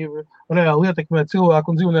un viņi reāli ietekmē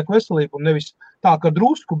cilvēku un dzīvnieku veselību. Un nevis tā, ka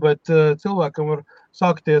drusku, bet cilvēkam var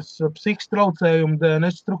sākties psihikas traucējumi,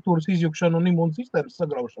 DNS struktūras izjukšana un imūnsistēmas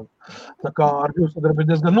sagraušana. Tā kā ar dzīvsudrabu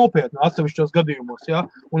ir diezgan nopietni atsevišķos gadījumos, ja?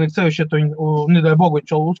 Un ir sevišķi, ja viņu, nedēļ bogu,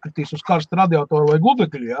 viņš jau uzkritīs uz karsta radiatoru vai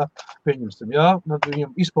gludekļu, ja? Pieņemsim, ja? Tad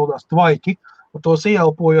viņam izpildās tvaiki, un tos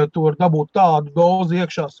ieelpojot, tu var dabūt tādu dozi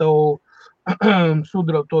iekšā sev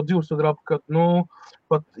to dzīvsudrabu, kad,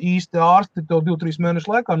 pat īsti ārsti tev 2-3 mēnešu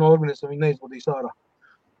laikā no organisma viņi neizvadīs ārā.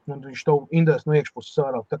 Un viņš tev indēs no iekšpuses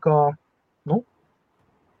ārā. Tā kā,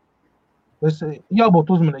 jābūt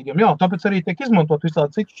uzmanīgiem. Jā, tāpēc arī tiek izmantot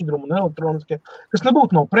visādi citu šķidrumu un elektroniskie, kas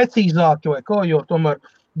nebūtu nav precīzāki vai kā, jo tomēr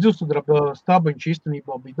dzīvsudraba stabiņš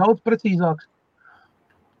īstenībā bija daudz precīzāks.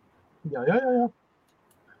 Jā.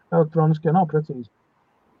 Elektroniskie nav precīzi.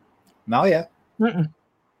 Nav, jā?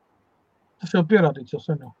 Tas jau pierādīts jau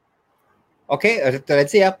sen jau. Ok,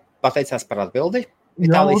 redzi, jā, pateicās par atbildi.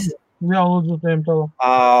 Jā, lūdzu, tiem tālāk.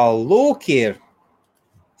 Lūk ir,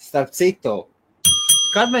 starp citu,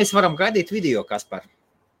 kad mēs varam gaidīt video, Kaspar?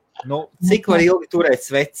 Cik var ilgi turēt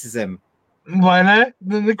sveci zem? Vai ne?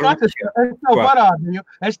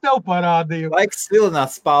 Es tev parādīju. Laiks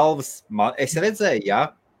svilināt spalvas. Es redzēju, jā.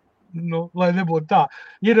 Lai nebūtu tā.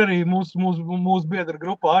 Ir arī mūsu biedra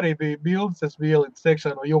grupā arī bija bildes, es biju ielicis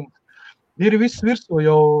iekšā no jumta. Ir viss virsū,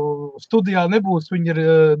 jau studijā nebūs, viņi ir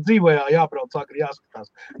dzīvojā jābrauc, agri jāskatās.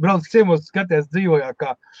 Brauc ciemos, skaties dzīvojā,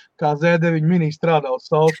 kā Z9 mini strādā uz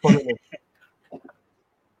saules paneļiem.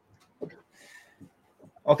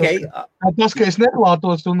 Okay. Tas, ka es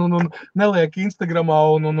neklātos un neliek Instagramā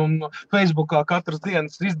un Facebookā katras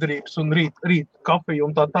dienas izdarības un rīt kafiju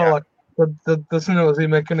un tā tālāk, tad tas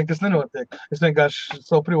nenozīmē, ka nekas nenotiek. Es vienkārši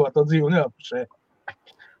savu privāto dzīvi neapušēju.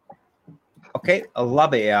 Ok,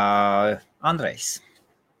 labi, Andrejs.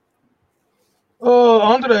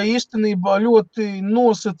 Andrej, īstenībā ļoti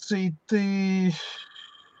nosacīti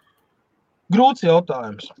grūts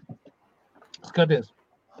jautājums. Skaties,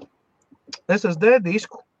 SSD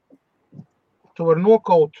disku tu vari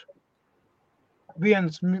nokaut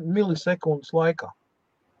 1 milisekundes laikā.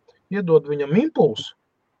 Iedod viņam impulsu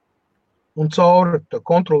un cauri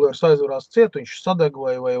kontrolieris aizvarās ciet, viņš sadeg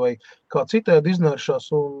vai kā citādi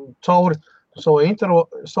iznēršās un cauri savai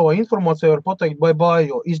informācijai var pateikt bye,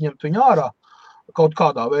 jo izņemt viņu ārā kaut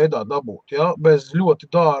kādā veidā dabūt, ja? Bez ļoti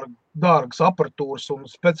dārgas aparatūras un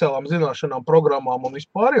speciālām zināšanām, programmām un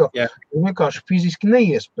vispār, jo vienkārši fiziski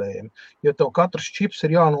neiespējami. Ja tev katrs čips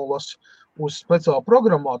ir jānolasa uz speciālu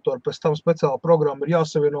programmātoru, pēc tam speciāla programma ir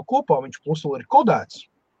jāsavieno kopā, viņš plus vēl ir kodēts,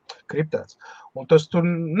 kriptēts. Un tas tur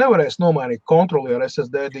nevarēs nomainīt kontrolieru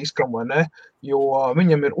SSD diskam vai ne, jo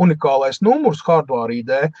viņam ir unikālais numurs hardware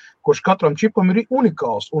ID, kurš katram čipam ir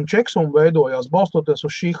unikāls, un checksum veidojās balstoties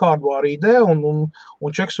uz šī hardware ID un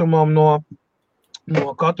checksumam no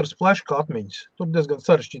katras fleška atmiņas. Tur diezgan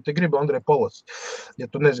sarežģīti. Gribu, Andrej, palas. Ja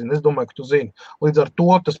tu nezini, es domāju, ka tu zini. Līdz ar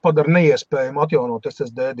to tas padara neiespējami atjaunot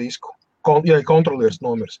SSD disku, ja ir kontrolieris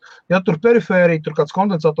nomirs. Ja tur perifērija, tur kāds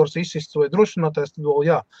kondensators izsists vai drošinātais, tad vēl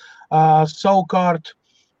jā. Savukārt,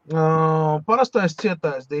 parastais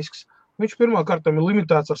cietais disks, viņš pirmkārtam ir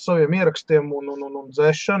limitēts ar saviem ierakstiem un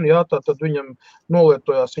dzēšanu, jā, tad viņam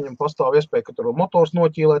nolietojās, viņam pastāv iespēja, ka tur motors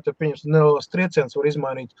noķīlēt, ja pieņems nelielas trieciens, var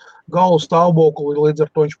izmainīt galvu stāvokli, līdz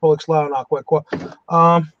ar to viņš paliks lēnāk vai ko.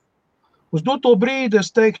 Uz doto brīdi es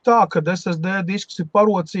teiktu tā, ka SSD disks ir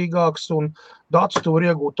parocīgāks un datus tu var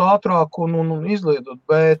iegūt ātrāk un izliedot,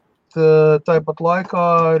 bet tāpat laikā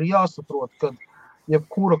ir jāsaprot, ka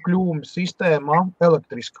jebkura kļūme sistēmā,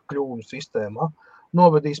 elektriska kļūme sistēmā,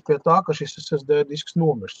 novedīs pie tā, ka šis SSD disks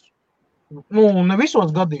nomirs. Ne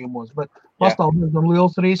visos gadījumos, bet pastāv diezgan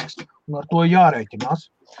liels risks, un ar to jārēķinās.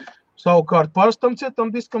 Savukārt parastam cietam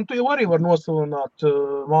diskam tu jau arī var nosalināt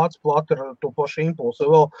mātesplati ar to pašu impulsu.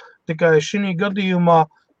 Vēl tikai šī gadījumā,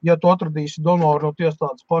 ja tu atradīsi donoru no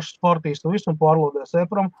tiestādes pašas partijas un visu un pārlodēs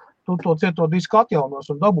EPRAM, tu to cieto disku atjaunos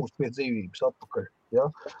un dabūs pie dzīvības atpakaļ, ja?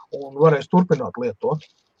 Un varēs turpināt lietot.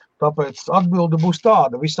 Tāpēc atbilde būs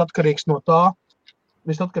tāda, viss atkarīgs no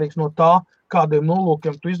tā, kādiem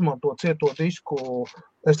nolūkiem tu izmanto cieto disku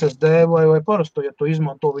SSD vai parasto, ja tu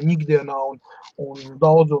izmanto viņu ikdienā un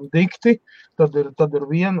daudz un dikti, tad ir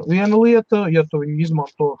viena lieta, ja tu viņu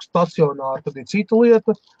izmanto stacionāri, tad ir cita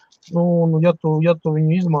lieta, un ja tu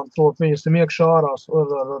viņu izmanto, viņasim iekšā ārās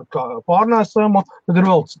ar pārnēsējumu, tad ir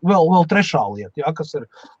vēl trešā lieta, ja, kas ir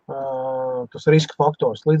tas riska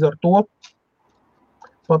faktors. Līdz ar to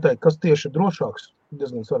pateikt, kas tieši ir drošāks,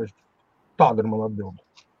 diezgan sarežģīti. Tāda ir man atbilde.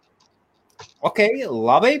 Ok,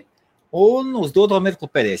 labi. Un uz doto mirkli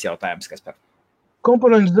pēdējais jautājums, Kaspar.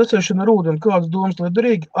 Komponents desēšana ar ūdeni, kādas domas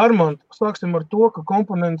liederīgi? Armand, sāksim ar to, ka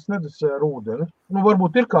komponents nedesē ar ūdeni. Nu,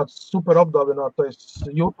 varbūt ir kāds super apdāvinātais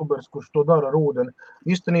YouTuberis, kurš to dara ar ūdeni.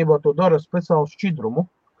 Īstenībā to dara speciālu šķidrumu,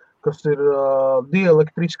 kas ir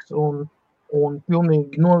dielektrisks un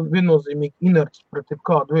pilnīgi viennozīmīgi inerts pret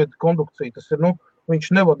kādu veidu kondukciju. Tas ir,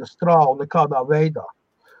 viņš nevada strāvu nekādā veidā.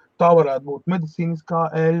 Tā varētu būt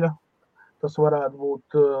medicīniskā eļļa, tas varētu būt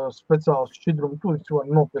speciāls šķidrums, tu viņš var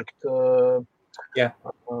nopirkt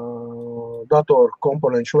datoru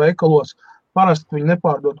komponenšu veikalos. Parasti viņi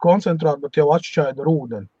nepārdod koncentrātu, bet jau atšķaida ar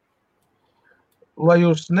ūdeni. Lai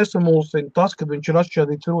jūs nesamulsina tas, kad viņš ir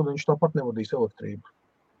atšķaidīts ar ūdeni, viņš tāpat nevadīs elektrību.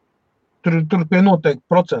 Tur pie noteikti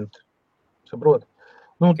procenti, saprot.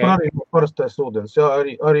 Tur arī parastais ūdens. Jā,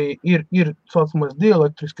 arī ir saucamais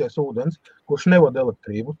dielektriskais ūdens, kurš nevada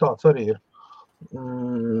elektrību. Tāds arī ir.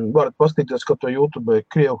 Varat pastīties, ka to YouTube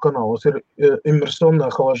Krievu kanālos ir imersonā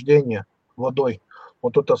halažģēņa vadoj.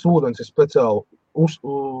 Un tur tas ūdens ir speciāli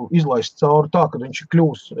izlaists cauri tā, ka viņš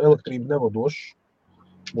kļūs elektrību nevadošs.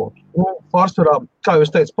 Pārsvarā, kā jau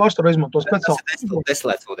es teicu, pārsvarā izmanto speciāli. Tas ir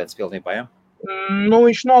destilēts ūdens pilnībā, ja?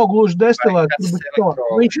 Viņš nav gluži destilēts.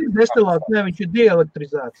 Viņš ir destilēts, viņš ir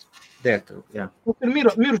dielektrizēts. Jā. Tas ir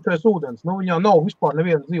mirušais ūdens. Viņā nav vispār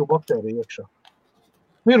neviena dzīva baktērija iekšā.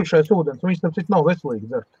 Mirušais ūdens, viņš tam citu nav veselīgi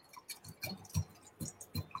dzert.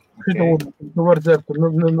 Šito ūdens, var dzert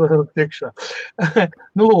un tiekšā.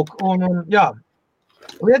 Lūk, jā,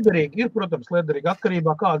 liederīgi ir, protams, liederīgi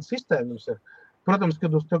atkarībā kāda sistēma jums ir. Protams,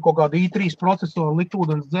 kad uz kaut kādu i3 procesoru likt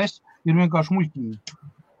ūdens dzes, ir vienkārši muļķīgi.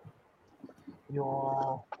 Jo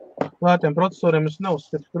lētiem procesoriem es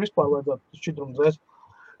neuzskatu, tur vispār vajadzētu šķidrumu dzes.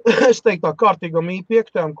 Es teiktu tā kārtīgam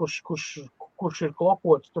i5, kurš ir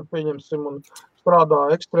klopots, tur pieņemsim un strādā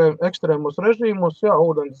ekstrēmos režīmos, jā,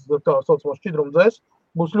 ūdens tā saucamā šķidrumu dzes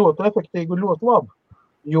būs ļoti efektīgi un ļoti labi.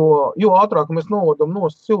 Jo ātrāk mēs novadam no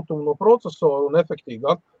siltumu no procesoru un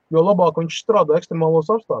efektīgāk, jo labāk viņš strādā ekstremālos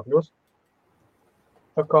apstākļos.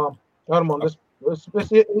 Tā kā, Armand, es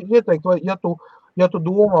ieteiktu, ja tu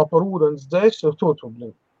domā par ūdens dzēsi,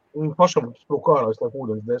 pašam sprūk ārā, es laiku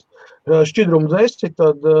ūdens dzēsi, šķidrumu dzēsi,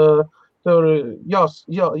 tad tur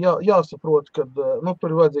jāsaprot, ka tur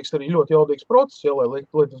ir vajadzīgs arī ļoti jaudīgs process, lai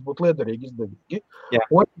tas būtu liederīgi izdevīgi.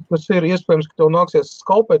 Tas ir iespējams, ka tev nāksies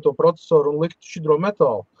skalpēt to procesoru un likt šķidro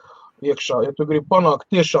metālu iekšā, ja tu gribi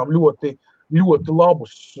panākt tiešām ļoti, ļoti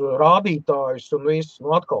labus rādītājus un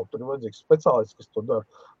visu. Atkal tur ir vajadzīgs speciālists, kas to dara.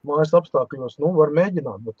 Mājas apstākļos, var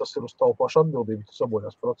mēģināt, bet tas ir uz tavu pašu atbildību, tas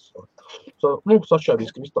sabojās procesoru.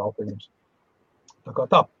 Sašķēdīs kristāli pieņems. Tā kā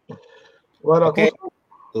tā. Vairāk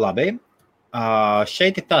Labi.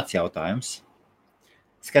 Šeit ir tāds jautājums.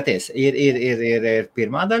 Skaties, ir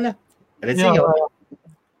pirmā daļa. Redzi jau?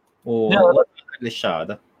 Un otrā daļa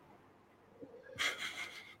šāda.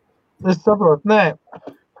 Es saprotu, nē.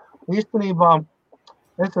 Īstenībā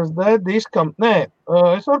SSD diskam,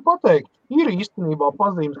 es varu pateikt, ir īstenībā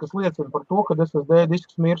pazīmes, kas liecina par to, ka SSD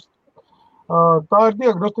disks mirst. Tā ir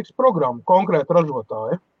diagnostikas programma, konkrēta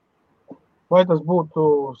ražotāja. Vai tas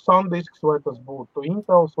būtu SanDisks, vai tas būtu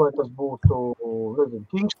Intels, vai tas būtu,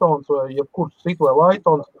 Kingstons, vai jebkurš citu vai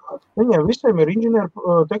Lightons. Viņiem visiem ir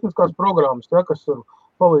inženieru tehniskās programmas, kas ir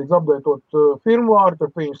palīdz updatot firmware,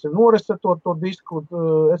 tad viņus ir noresetot to disku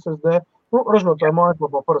SSD. Ražotāja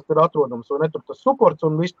mājaslapā parasti ir atrodams, vai ne, tur tas supports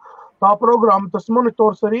un viss. Tā programma, tas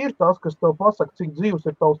monitors arī ir tas, kas tev pasaka, cik dzīvs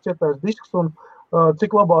ir tavs cietais disks un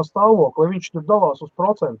cik labā stāvoklī. Viņš tur dalās uz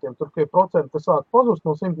procentiem. Tur tie procenti, kas sāk pazust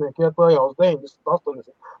no 100, iet lejā uz 90,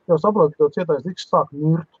 80. Tev saprot, ka tev cietais disks sāk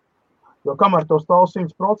mirt. Jo kamēr tev stāv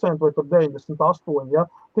 100% vai tur 98, ja,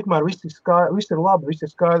 tikmēr viss ir labi, viss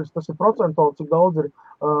ir skaidrs. Tas ir procentuāli, cik daudz ir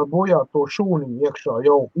bojāto šūniņu iekšā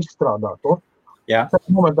jau izstrādāto. Tā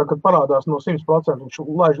momentā, kad parādās no 100%, viņš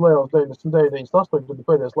laiž lejā uz 99, 98, tad ir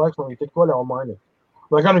pēdējais laiks, lai viņš tikt vaļā un mainīt.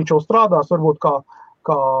 Lai gan viņš jau strādās, varbūt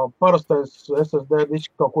kā parastais SSD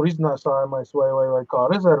disks kaut kur iznēsājamais vai kā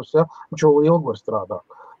rezervs, ja, viņš jau ilgi var strādāt.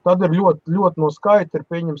 Tad ir ļoti, ļoti no skaita, ir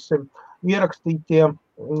pieņemsim ierakstītie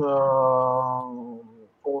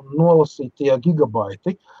un nolasītie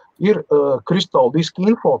gigabaiti. Ir Crystal Disk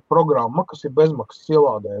Info programma, kas ir bezmaksas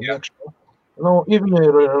ielādējuma iekšā. Viņa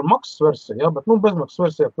ir maksas versija, bet bezmaksas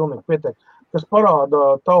versija pilnīgi pietiek, kas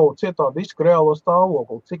parāda tavu cietā diska reālo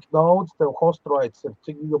stāvokli, cik daudz tev host rights ir,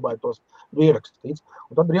 cik gigabaitos ir ierakstīts.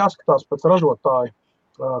 Un tad ir jāskatās pēc ražotāja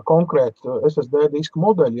konkrēti SSD diska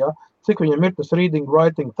modeļi, ja, cik viņam ir tas reading,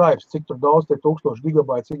 writing types, cik tur daudz tie 1000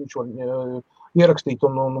 gigabaiti, cik viņš var ierakstīt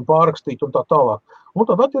un pārrakstīt un tā tālāk. Un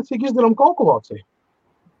tad attiecīgi izdarām kalkulāciju.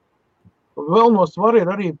 vēl no svara ir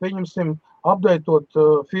arī, pieņemsim, updateot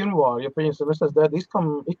firmware. Ja, pieņemsim, SSD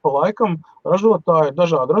diskam ik pa laikam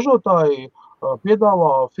dažādi ražotāji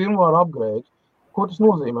piedāvā firmware upgrade. Ko tas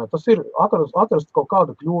nozīmē? Tas ir atrast kaut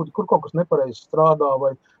kādu kļūdu, kur kaut kas nepareizi strādā, vai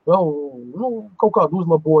vēl kaut kādu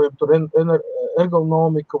uzlabojumu, tur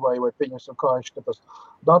ergonomika, vai pieņemsim, kā viņš, ka tas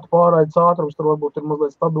datu pārraides ātrums tur varbūt ir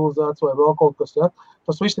mazliet stabilizēts, vai vēl kaut kas, ja?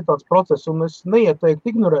 Tas viss ir tāds process, un es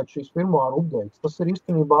neieteiktu ignorēt šīs firmware updates. Tas ir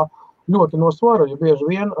īstenībā ļoti no svara, jo bieži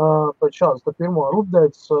vien pēc šādas firmware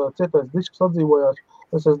updates cietais disks atdzīvojās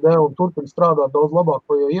SSD un turpina strādāt daudz labāk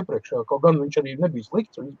vai iepriekšējā, kaut gan viņš arī nebija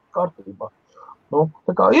slikts un kārtībā.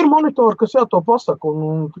 Tā kā ir monitori, kas to pasaka,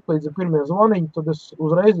 un līdz ir pirmie zvaniņi, tad es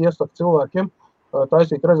uzreiz iesaku cilvēkiem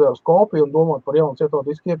taisīt rezervas kopiju un domāt par jaunu cieto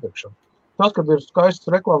disku iepirkšanu. Tas, kad ir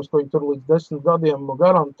skaists reklāmas, ka viņi tur līdz 10 gadiem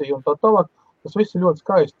garantija un tā tālāk, tas viss ir ļoti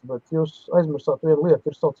skaisti, bet jūs aizmirsāt vienu lietu,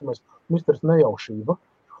 ir saucamais misters nejaušība,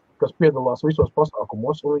 kas piedalās visos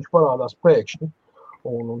pasākumos, un viņš parādās pēkšņi.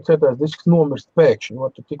 Un cietais disks nomirst pēkšņi.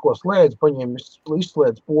 Tu tikko slēdzi, paņēmi,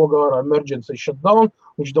 izslēdzi pogu ārā, emergency shutdown,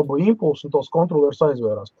 viņš dabūja impulsu un tos kontrolieris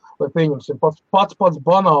aizvērās. Vai pieņemsim pats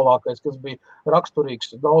banālākais, kas bija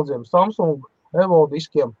raksturīgs daudziem Samsung Evo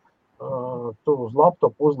diskiem, tu uz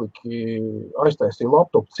laptopu uzliki, aiztaisīja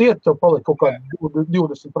laptopu ciet, tev palika kaut kā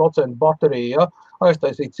 20% baterija,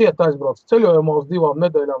 aiztaisīja ciet, aizbrauc ceļojumā uz 2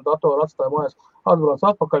 nedēļām, datoru atstāja mājās, atbrauc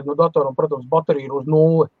atpakaļ no datoram, protams, baterija ir uz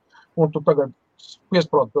 0. Un tu tagad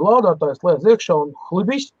piesprādi pie lādētāja, slēdz iekšā un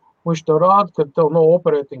hlibis, un viņš tev rāda, ka tev nav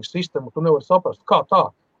operating sistema, tu nevari saprast, kā tā.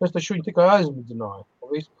 Es taču viņu tikai aizmidzināju.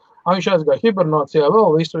 Viņš aizgāja hibernācijā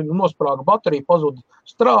vēl, visu viņu nosprāga baterija, pazuda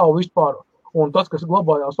strāvu vispār, un tas, kas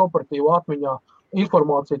glabājās operatīvā atmiņā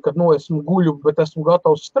informācija, kad esmu guļu, bet esmu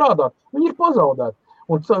gatavs strādāt, viņi ir pazaudēti.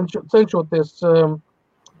 Un cenšoties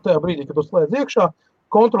tajā brīdī, kad tu slēdz iekšā,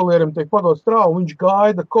 kontrolierim tiek padot strāvu, viņš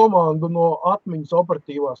gaida komandu no atmiņas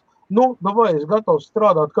operatīvās. Vai es gatavs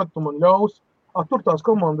strādāt, kad tu man ļaus? Tur tās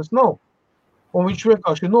komandas nav. Un viņš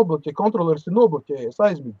vienkārši ir nobloķējies, kontrolieris ir nobloķējies,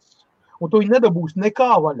 aizmidzis. Un tu viņu nedabūsi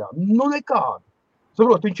nekā vaļā. Nekādu.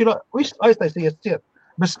 Saprot, viņš ir aiztaisījies ciet.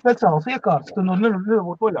 Bez speciālas iekārtas tu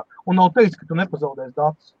nedabūt vaļā. Un nav teicis, ka tu nepazaudēsi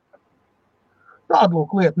datus. Tāda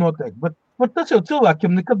lūk lieta notiek. Bet tas jau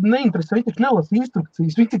cilvēkiem nekad neinteresē, viņi taču nelasa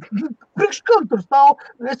instrukcijas, viņi priekš kam tur stāv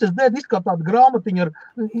SSD diskā tāda grāmatiņa ar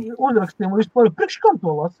uzrakstiem un vispār, priekš kam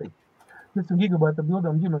to lasīt? 5 gigabaita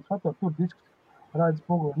bildām ģimenes foto, tur disks raidas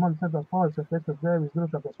pogu, man centās palaicēt SSD,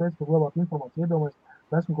 visdrošākais veids, kur glabāt informāciju, iedomājas,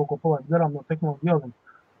 ka esmu kaut ko palaist garām no tehnoloģiju jaunuma.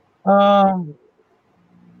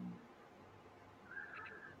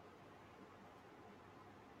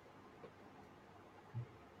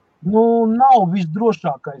 Nav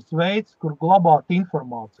visdrošākais veids, kur glabāt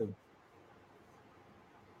informāciju.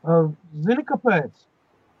 Zini, kāpēc?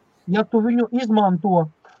 Ja tu viņu izmanto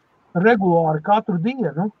regulāri katru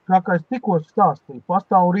dienu, kā es tikko stāstīju,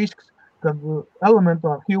 pastāv risks, kad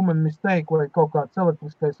elementāri human mistake vai kaut kāds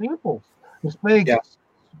elektriskais impulss ir spējīgs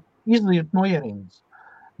izliet no ierindas.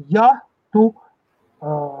 Ja tu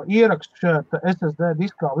ieraksti šajā SSD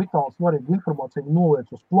diskā vitāli svarīgu informāciju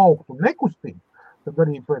noliec uz plauktu nekustīgi, tad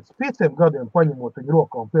arī pēc 5 gadiem paņemot viņu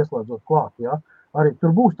rokā un pieslēdzot klāt, arī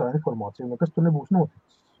tur būs tā informācija, nekas tur nebūs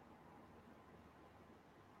noticis.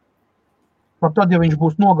 Pat tad, ja viņš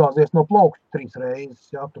būs nogāzies no plaukta 3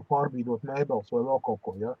 reizes, tur pārbīdot mēbeles vai vēl kaut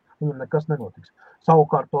ko, viņam nekas nenotiks.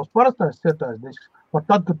 Savukārt tos parastais cietais disks, pat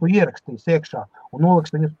tad, kad tu ierakstīsi iekšā un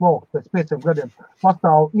noliks viņus plauktu, pēc 5 gadiem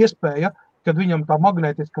pastāv iespēja, kad viņam tā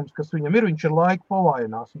magnētiskums, kas viņam ir, viņš ir laika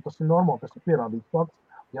pavājinās, un tas ir normāli, tas ir pierādīts fakts.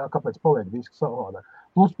 Kāpēc paliek disks savādāk.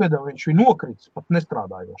 Plus piedāvā viņš ir nokritis, pat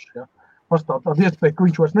nestrādājoši. Pastāv tāda iespēja, ka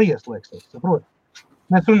viņš vairs neieslēgsies. Saprot?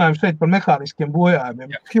 Mēs runājam šeit par mehāniskiem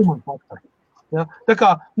bojājumiem, human faktori. Tā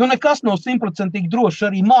kā, nekas nav 100% droši,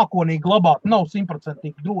 arī mākonī glabāt nav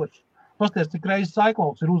 100% droši. Pasties, cik reizes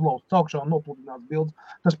iClouds ir uzlauzts augšā un nopludināts bildes.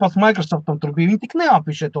 Tas pats Microsoftam tur bija, viņi tik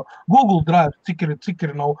neapišē to Google Drive, cik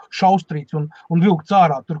ir nav šaustrīts un vilkts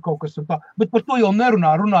ārā tur kaut kas un tā. Bet par to jau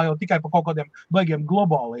runā jau tikai par kaut kādiem baigiem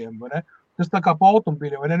globāliem, vai ne? Tas tā kā pa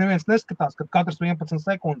automobīļiem, vai ne? Neviens neskatās, ka katras 11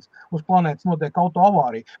 sekundes uz planētas notiek auto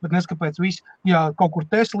avārija, bet neskapēc visi, ja kaut kur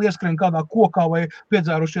Tesla ieskrien kādā kokā vai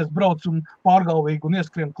piedzērušies brauc un pārgalvīgi un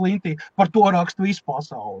ieskrien klintī, par to raksta visu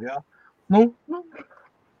pasauli,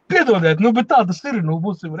 Piedodiet, bet tā tas ir,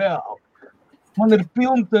 būsim reāli. Man ir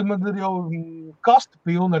jau kasta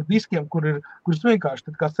pilna ar diskiem, kurus vienkārši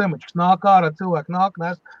tad kā semačs nāk ārā, cilvēki nāk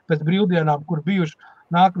nes pēc brīvdienām, kur bijuši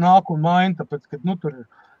nāk un maina, tāpēc, ka tur ir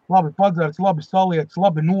labi padzērts, labi salietis,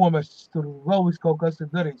 labi nomests, tur vēl viss kaut kas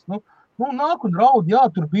ir darīts. Nāk un raud,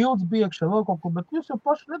 tur bildes biekšā, vēl kaut ko, bet jūs jau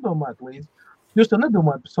paši nedomājat līdzi. Jūs jau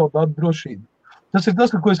nedomājat par savu datu drošību. Tas ir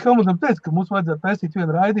tas, ko es Helmutam teicu, ka mums vajadzētu taisīt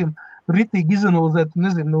vienu raidījumu, ritīgi izanalizēt,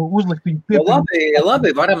 nezinu, uzlikt viņu piepildu.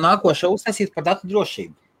 Labi, varam nākošo uztaisīt par datu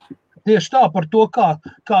drošību. Tieši tā, par to,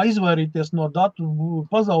 kā izvairīties no datu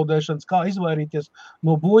pazaudēšanas, kā izvairīties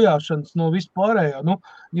no bojāšanas, no vispārējā. Nu,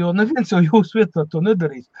 jo neviens jau jūsu vietā to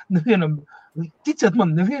nedarīs. Ticiet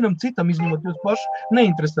man, nevienam citam izņemot jūs paši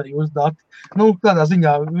neinteresē jūs dati. Nu, tādā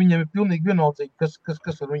ziņā viņiem ir pilnīgi vienaldzīgi,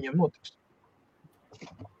 kas ar viņiem notiks.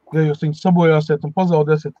 Ja jūs viņus sabojāsiet un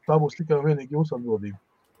pazaudēsiet, tā būs tikai un vienīgi jūsu atbildība.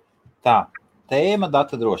 Tā, tēma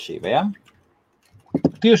data drošība, ja?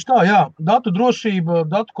 Tieši tā, jā. Datu drošība,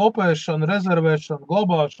 datu kopēšana, rezervēšana,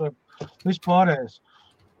 glabāšana, vispārējais.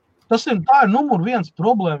 Tā ir numur 1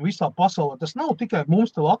 problēma visā pasaulē. Tas nav tikai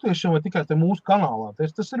mums te latviešiem vai tikai te mūsu kanālā.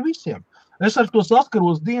 Tas ir visiem. Es ar to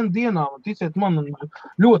saskaros dienā, un ticiet man,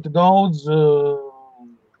 ļoti daudz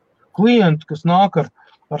klientu, kas nāk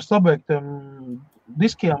ar sabeigtiem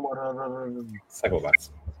diskiem,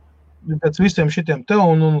 saglabāts. Pēc visiem šitiem te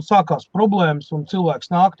un sākās problēmas, un cilvēks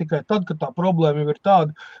nāk tikai tad, kad tā problēma jau ir tāda,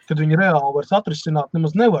 kad viņi reāli vairs atrisināt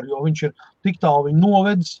nemaz nevar, jo viņš ir tik tālu viņu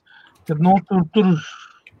novedis, kad tur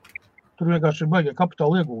vienkārši ir baigie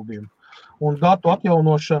kapitāla ieguldījumi. Un datu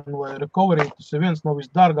atjaunošana vai recovery, tas ir viens no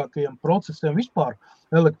visdārgākajiem procesiem vispār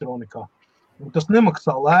elektronikā. Un tas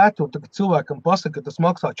nemaksā lēti, un tagad cilvēkam pasaka, ka tas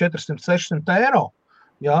maksā 400-600 eiro.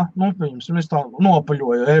 Ja? Viņš tā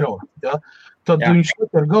nopaļoja eiro. Ja? Tad viņš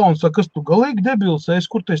ar galvu saka, kas tu galīgi debils,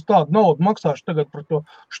 kur tu esi tādu naudu maksāšu tagad par to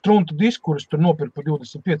štruntu disku, kuris tur nopirkt par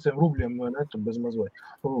 25 rubļiem, vai ne, tur bez mazvai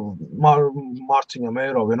mārciņām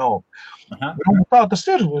eiro vienalga. Tā tas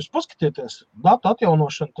ir, jūs paskatieties, datu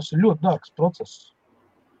atjaunošana, tas ir ļoti dārgs process.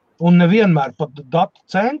 Un nevienmēr pat datu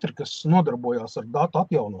centri, kas nodarbojās ar datu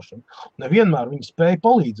atjaunošanu, nevienmēr viņi spēja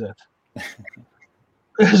palīdzēt.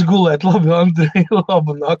 Es gulētu, labi, Andrej,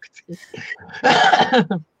 labu nakti.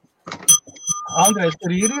 Andrejs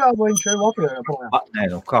ir Īrijā, vai viņš ir Latvijā joprojām? Nē,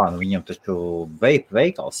 viņam taču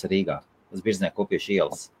veikals Rīgā, uz Birznieku Upiešu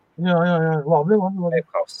ielas. Jā, labi.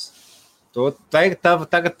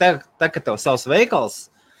 Tagad, kad tev savs veikals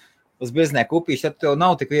uz Birznieku Upiešu, tad tev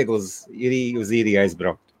nav tik viegli uz Īriju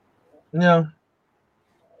aizbraukt. Jā.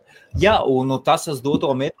 Jā, un tas uz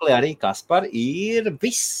doto mirkli arī Kaspar ir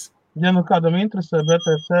viss. Ja kādam interesē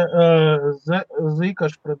BTC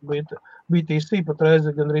zīkaši pret BTC patreiz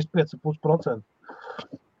ir gandrīz 5,5%.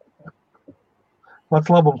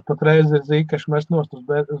 Pats labums patreiz ir zīkaši mest nost uz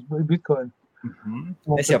Bitcoin.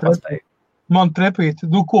 Es jau paspēju. Man trepīt,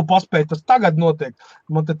 ko paspēju, tas tagad notiek.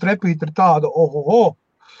 Man te trepīt ir tāda,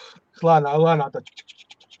 lēnā tā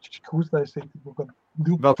uztaisīt.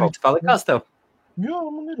 Vēl kaut kas palikās tev? Jā,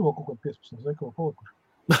 man ir vēl kaut kā 15 zeko palikuši.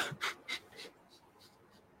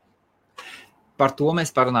 Par to mēs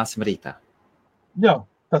parunāsim rītā. Jā,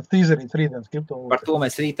 tāds tīzerīts rītdienas kripto. Par to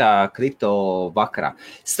mēs rītā kripto vakarā.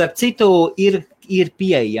 Starp citu, ir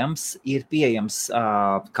pieejams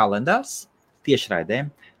kalendārs tiešraidē.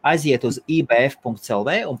 Aiziet uz ibf.lv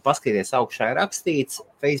un paskaties augšā ir rakstīts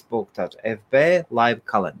Facebook, tad FB live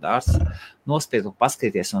kalendārs. Nospied un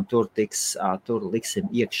paskaties, un tur liksim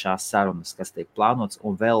iekšā sarunas, kas tiek plānots,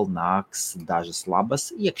 un vēl nāks dažas labas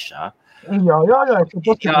iekšā. Jā.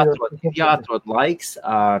 Jāatrod laiks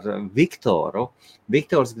ar Viktoru.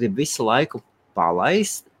 Viktors grib visu laiku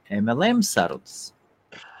palaist MLM sarunas.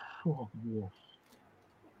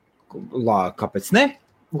 Kāpēc ne?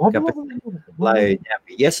 Lai ņem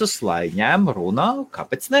viesus, lai ņem runā,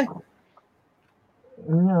 kāpēc ne?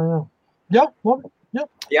 Jā, labi.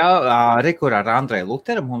 Jā, rekur ar Andreju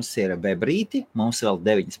Luteru mums ir webrīti, mums vēl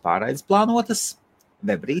 9 pārraides plānotas.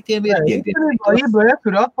 Webrītiem ir IBF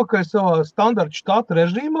ir atpakaļ savā standarta štata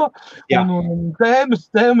režīmā, un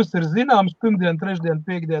tēmas ir zināmas, pirmdien, trešdien,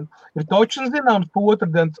 piekdien ir točni zināmas, pa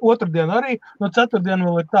otrdien arī, no ceturtdien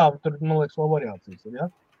vēl ir tā, tur, man liekas, vēl variācijas ir, ja?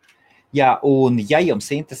 Jā, un ja jums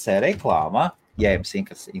interesē reklāma, un ja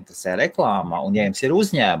jums ir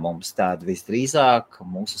uzņēmums, tad visdrīzāk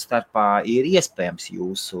mūsu starpā ir iespējams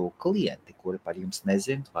jūsu klienti, kuri par jums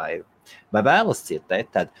nezin vai vēlas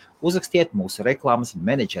cietēt, tad uzrakstiet mūsu reklāmas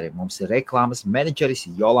menedžeri. Mums ir reklāmas menedžeris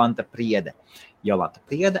Jolanta Priede. Jolanta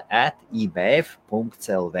Priede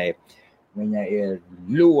 @ibf.lv. Viņa ir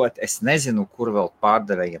ļoti, es nezinu, kur vēl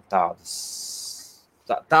pārdevējiem tādus.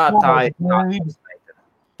 Tā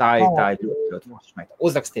ir ļoti forša meitene.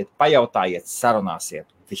 Uzrakstiet, pajautājiet, sarunāsiet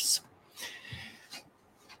visu.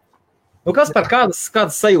 Kas par kādas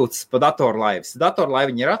sajūtas pa datorlaivas?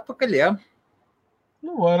 Datorlaiviņi ir atpakaļ, jā?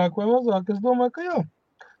 Vairāk vai mazāk, es domāju, ka jā.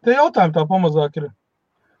 Te jautājumi tā pamazāk ir.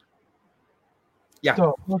 Jā.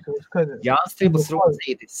 Jānis Tribus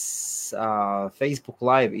Rūdzītis Facebook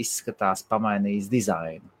live izskatās pamainījis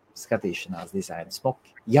dizainu. skatīšanās dizaina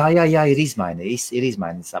smuki. Jā, ir izmainījis.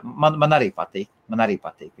 Man arī patīk.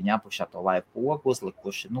 Viņi apakšā to live pogu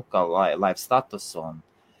uzlikuši, kā live status un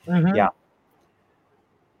jā.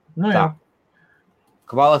 Nu jā.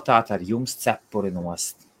 Kvalitāte ar jums cepuri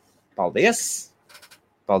nost. Paldies!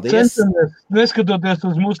 Centamies, neskatoties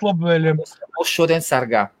uz mūsu labvēļiem. Mūs šodien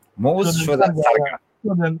sargā.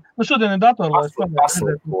 Šodien ir datorā.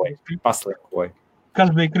 Paslikoja.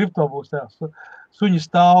 Kas bija kriptobūs, jā. Suņi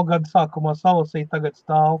stāv, gada sākumā salasīja, tagad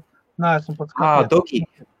stāv. Neesmu pats Dogi.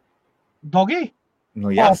 Dogi? Nu,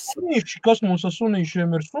 jā. Sunīši, kas mums ar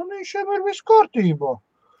sunīšiem ir? Sunīšiem ir viss kārtībā.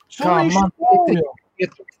 Sunīši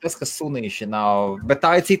ir tas, kas sunīši nav, bet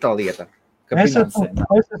tā ir cita lieta. Es esmu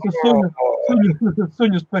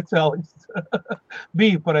suņu speciālists.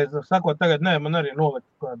 Biju pareizi sakot, tagad nē, man arī nolikt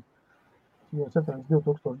kādu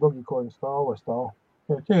 2000 dogi, ko viņi stāv.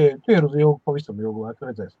 Tie ir uz ilgu, pavisam ilgu laiku,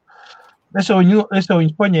 redzēs. Es jau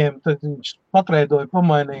viņus paņēmu, tad viņš patreidoja,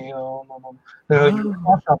 pamainīja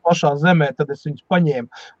pašā zemē, tad es viņus paņēmu.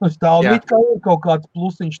 Stāv it kā ir kaut kāds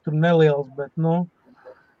plusiņš tur neliels, bet,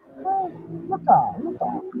 tā.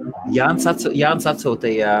 Jānis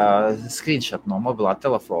atsūtīja screenshot no mobilā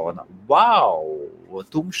telefona. Wow!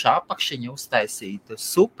 Tumšā apakšiņa uztaisīta.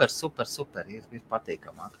 Super. Ir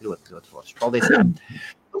patīkamāk. Ļoti forši. Paldies.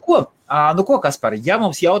 Nu ko, Kaspar, ja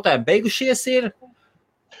mums jautājumi beigušies ir?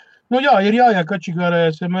 Jā, ir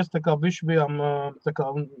jākačigarēs, ja mēs tā kā bišķi bijām tā kā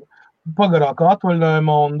pagarākā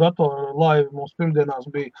atvaļinājumā un datoru laivi mums pirmdienās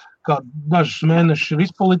bija kā dažus mēnešus ir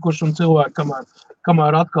izpalikuši un cilvēki,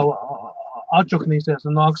 kamēr atkal atčuknīsies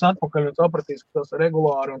un nāks atpakaļ un sapratīs, ka tas ir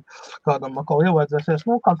regulāri un kādam atkal ievajadzēsies,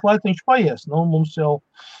 kāds laiciņš paies. Mums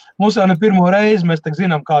jau ne pirmo reizi, mēs tak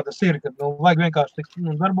zinām, kā tas ir, kad vajag vienkārši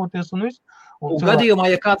darboties un viss. Un gadījumā,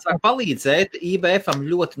 ja kāds var palīdzēt, IBF-am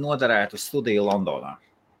ļoti noderētu studiju Londonā.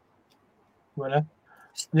 Vai ne?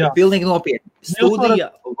 Jā. Pilnīgi nopietni.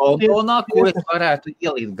 Studija Londonā, kur es varētu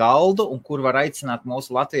ielīt galdu un kur var aicināt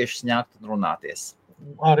mūsu latviešus ņākt un runāties.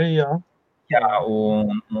 Arī, jā. Jā,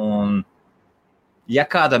 un ja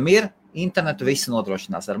kādam ir internetu, visu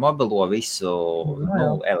nodrošinās ar mobilo, visu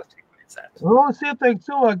elektriku vajadzētu. Es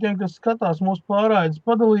ieteiktu cilvēkiem, kas skatās mūsu pārraides,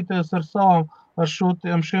 padalīties ar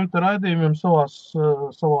šiem te raidījumiem savās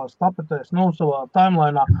tapetēs, savā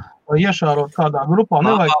timelainā, iešārot kādā grupā.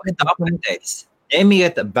 Tapetēs.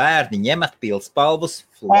 Ņemiet bērni, ņemat pilspalvus,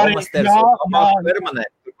 flomasters un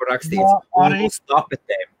permanentu, kur rakstīts, un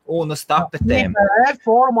uz tapetēm.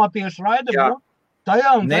 Formā tieši raidam.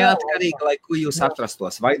 Neatkarīgi, lai ko jūs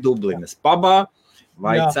atrastos, vai Dublinas pabā,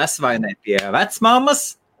 vai Cesvainē pie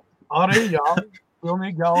vecmāmas. Arī, jā,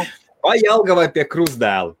 pilnīgi jau. Vai Jelgavai pie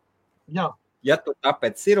krustdēla. Jā. Ja tur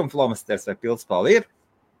tāpēc ir un flomasters vai pilspalvi ir,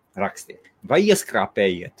 rakstiet. Vai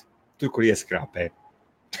ieskrāpējiet, tur, kur ieskrāpē.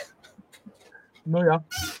 Jā.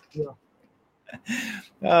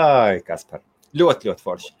 Ai, Kaspar. Ļoti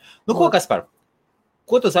forši. Ko, Kaspar?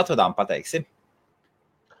 Ko tu uz atvadām pateiksi?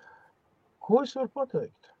 Ko es varu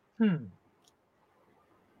pateikt?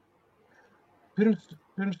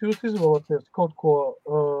 Pirms jūs izvēlaties kaut ko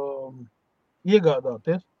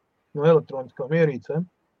iegādāties no elektroniskām ierīcēm,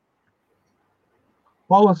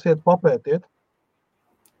 palasiet, papētiet,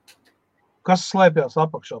 kas slēpjās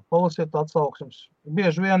apakšā, palasiet atsauksmes.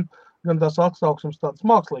 Bieži vien gan tās atsauksmes tādas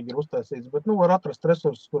mākslīgi ir uztaisītas, bet var atrast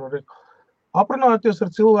resursus, kur arī aprunājoties ar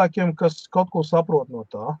cilvēkiem, kas kaut ko saprot no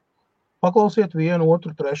tā. Paklausiet vienu,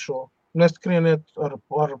 otru, trešo. Neskrieniet ar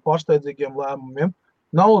pārsteidzīgiem lēmumiem.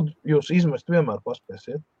 Naudu jūs izmest vienmēr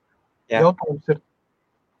paspēsiet. Jā. Jautājums ir,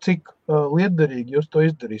 cik lietderīgi jūs to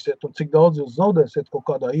izdarīsiet un cik daudz jūs zaudēsiet kaut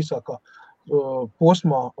kādā īsākā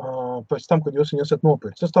posmā pēc tam, kad jūs viņu esat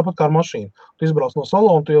nopircis. Tas tāpat kā ar mašīnu. Tu izbrauc no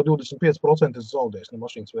salona, tu jau 25% zaudēsi no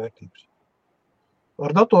mašīnas vērtības.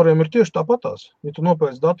 Ar datoriem ir tieši tāpatās. Ja tu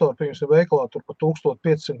nopērci datoru, pieņemsi veikalā tur pa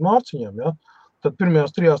 1500 mārciņām, tad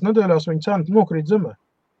pirmajās 3 nedēļās viņa cena nokrīt zemē.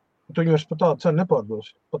 Tu viņu vairs par tādu cenu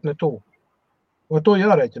nepārdosi, pat ne tuvu. Vai to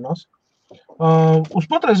jārēķinās? Uz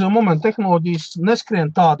patreizējo momentu tehnoloģijas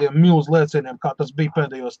neskrien tādiem milzu lēcieniem, kā tas bija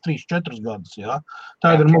pēdējos 3-4 gadus.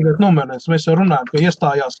 Tā ir mazliet nomērnēs. Mēs jau runājam, ka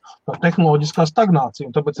iestājās tehnoloģiskā stagnācija,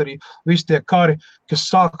 un tāpēc arī visi tie kari, kas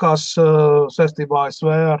sākās saistībā ASV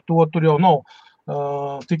ar to, tur jau nav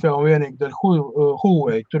tikai un vienīgi dēļ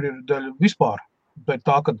Huawei, tur ir dēļ vispār. Bet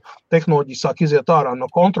tā, kad tehnoloģija sāk iziet ārā no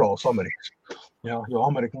kontrolas Amerikas. Jo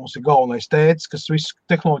Amerika mums ir galvenais tētis, kas visu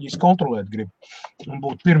tehnoloģijas kontrolēt grib un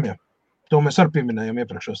būt pirmie. To mēs arī pieminējam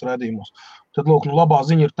iepriekšos raidījumos. Tad, lūk, labā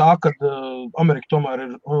ziņa ir tā, ka Amerika tomēr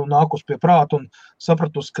ir nākus pie prāta un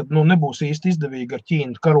sapratusi, ka nebūs īsti izdevīgi ar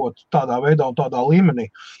Ķīnu karot tādā veidā un tādā līmenī.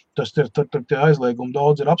 Tas tie aizliegumi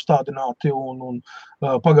daudz ir apstādināti un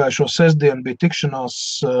pagājušo sestdienu bija tikšanās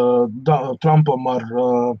Trumpam ar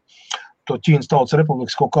to Ķīnas Tautas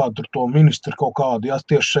Republikas kaut kādu to ministru kaut kādu,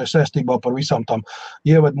 tieši šajā saistībā par visām tām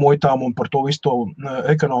ievedmuitām un par to visu to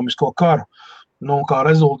ekonomisko karu. Kā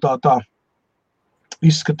rezultātā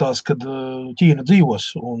izskatās, ka Ķīna dzīvos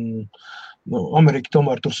un Amerika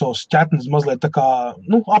tomēr tur savus ķetnes mazliet tā kā,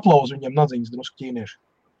 aplauz viņiem nadziņas drusku ķīnieši.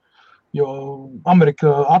 Jo Amerika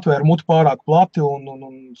atvēra mutu pārāk plati un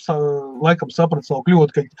laikam saprata savu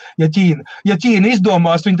kļūdu, ka ja Ķīna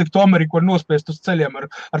izdomās, viņi to Ameriku var nospiest uz ceļiem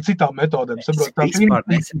ar citām metodēm. Es vispār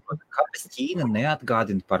nesaprotu, kāpēc Ķīna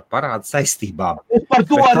neatgādina par parādu saistībām. Es par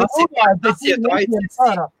to arī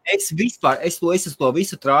runāju. Es to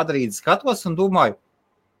visu trādarīti skatos un domāju,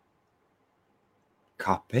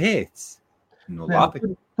 kāpēc? Labi.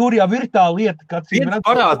 Tur jau ir tā lieta, ka viens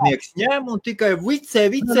parādnieks ņem un tikai vicē.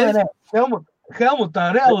 Helmut, tā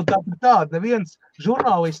realitāte ir tāda, neviens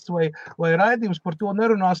žurnālists vai raidījums par to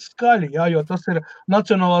nerunās skaļi, jo tas ir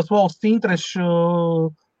nacionālās valsts interešu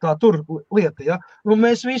tā tur lieta. Ja?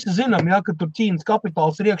 Mēs visi zinām, ka tur Ķīnas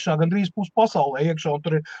kapitāls ir iekšā gandrīz pus pasaulē iekšā un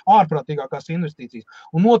tur ir ārprātīgākās investīcijas.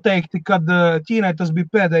 Un noteikti, kad Ķīnai tas bija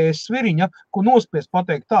pēdējais sviriņa, ko nospiest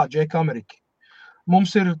pateikt tā, Džeka Amerika.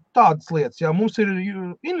 Mums ir tādas lietas, mums ir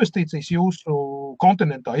investīcijas jūsu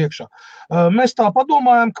kontinentā iekšā. Mēs tā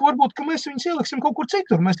padomājam, ka varbūt, ka mēs viņus ieliksim kaut kur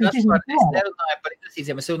citur. Es nerunāju par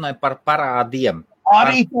investīcijām, es runāju par parādiem.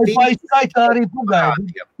 Arī skaitā arī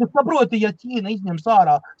pagaidi. Tu saproti, ja Ķīna izņems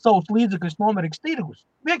ārā savus līdzekļus no Amerikas tirgus,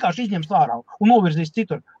 vienkārši izņems ārā un novirzīs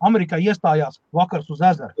citur. Amerikā iestājās vakars uz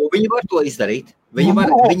ezeru. Viņi var to izdarīt. Viņi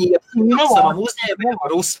savam uzņēmējiem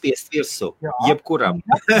var uzspiest virsū, jebkuram.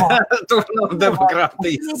 Tur nav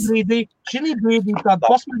demokrātijas. Šī brīdī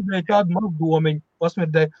tādu mazu domiņu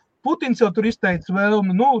pasmirdēja. Putins jau tur izteica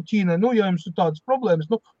vēlmi, Ķīnai, ja jums ir tādas problēmas,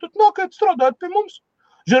 tad nākāt strādāt pie mums.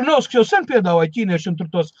 Žernovskis jau sen piedāvāja ķīniešiem tur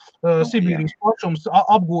tos Sibīrijas plašums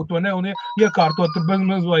apgūt un iekārtot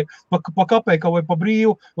vai pa kapeiku vai pa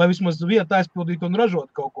brīvu, lai vismaz vieta aizpildītu un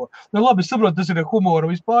ražot kaut ko. Labi, es saprotu, tas ir humora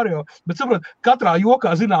vispār jau, bet saprotu, katrā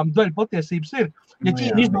jokā zinām daļa patiesības ir. Ja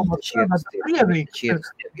Ķīna izdomās strādāt Krieviju.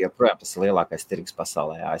 Joprojām tas ir lielākais tirgus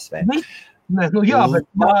pasaulē ASV.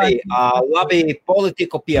 Labi,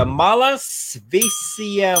 politiku pie malas.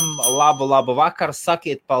 Visiem labu vakaru.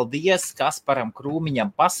 Sakiet paldies Kasparam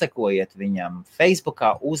Krūmiņam, pasekojiet viņam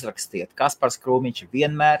Facebookā, uzrakstiet. Kaspars Krūmiņš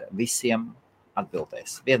vienmēr visiem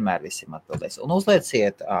atbildēs. Un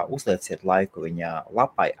uzlieciet laiku viņa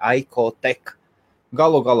lapai Aikotek.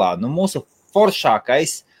 Galu galā, mūsu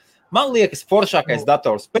foršākais, man liekas, foršākais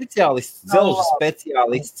datoru speciālists, dzelžu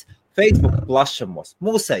speciālists, Facebook plašumos,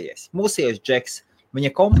 mūsējais Džeks, viņa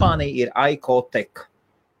kompānija ir Aikotek.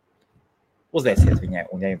 Uzlieciet viņai,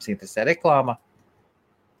 un ja jums interesē reklāma,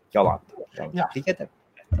 Jolanta.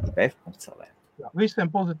 Visiem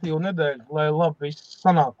pozitīvu nedēļu, lai labi viss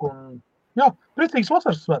sanāk un, priecīgs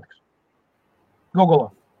vasaras svētkus. Gogolā.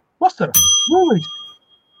 Vasara.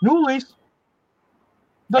 Jūlijas.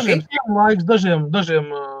 Dažiem siemu laiks, dažiem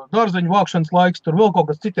dārzeņu vākšanas laiks, tur vēl kaut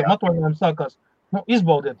kas citiem atvaļinājumiem sākās.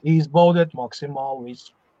 Izbaudiet maksimāli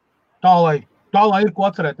visu. Tā, lai ir ko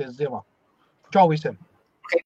atcerēties ziemā. Čau visiem!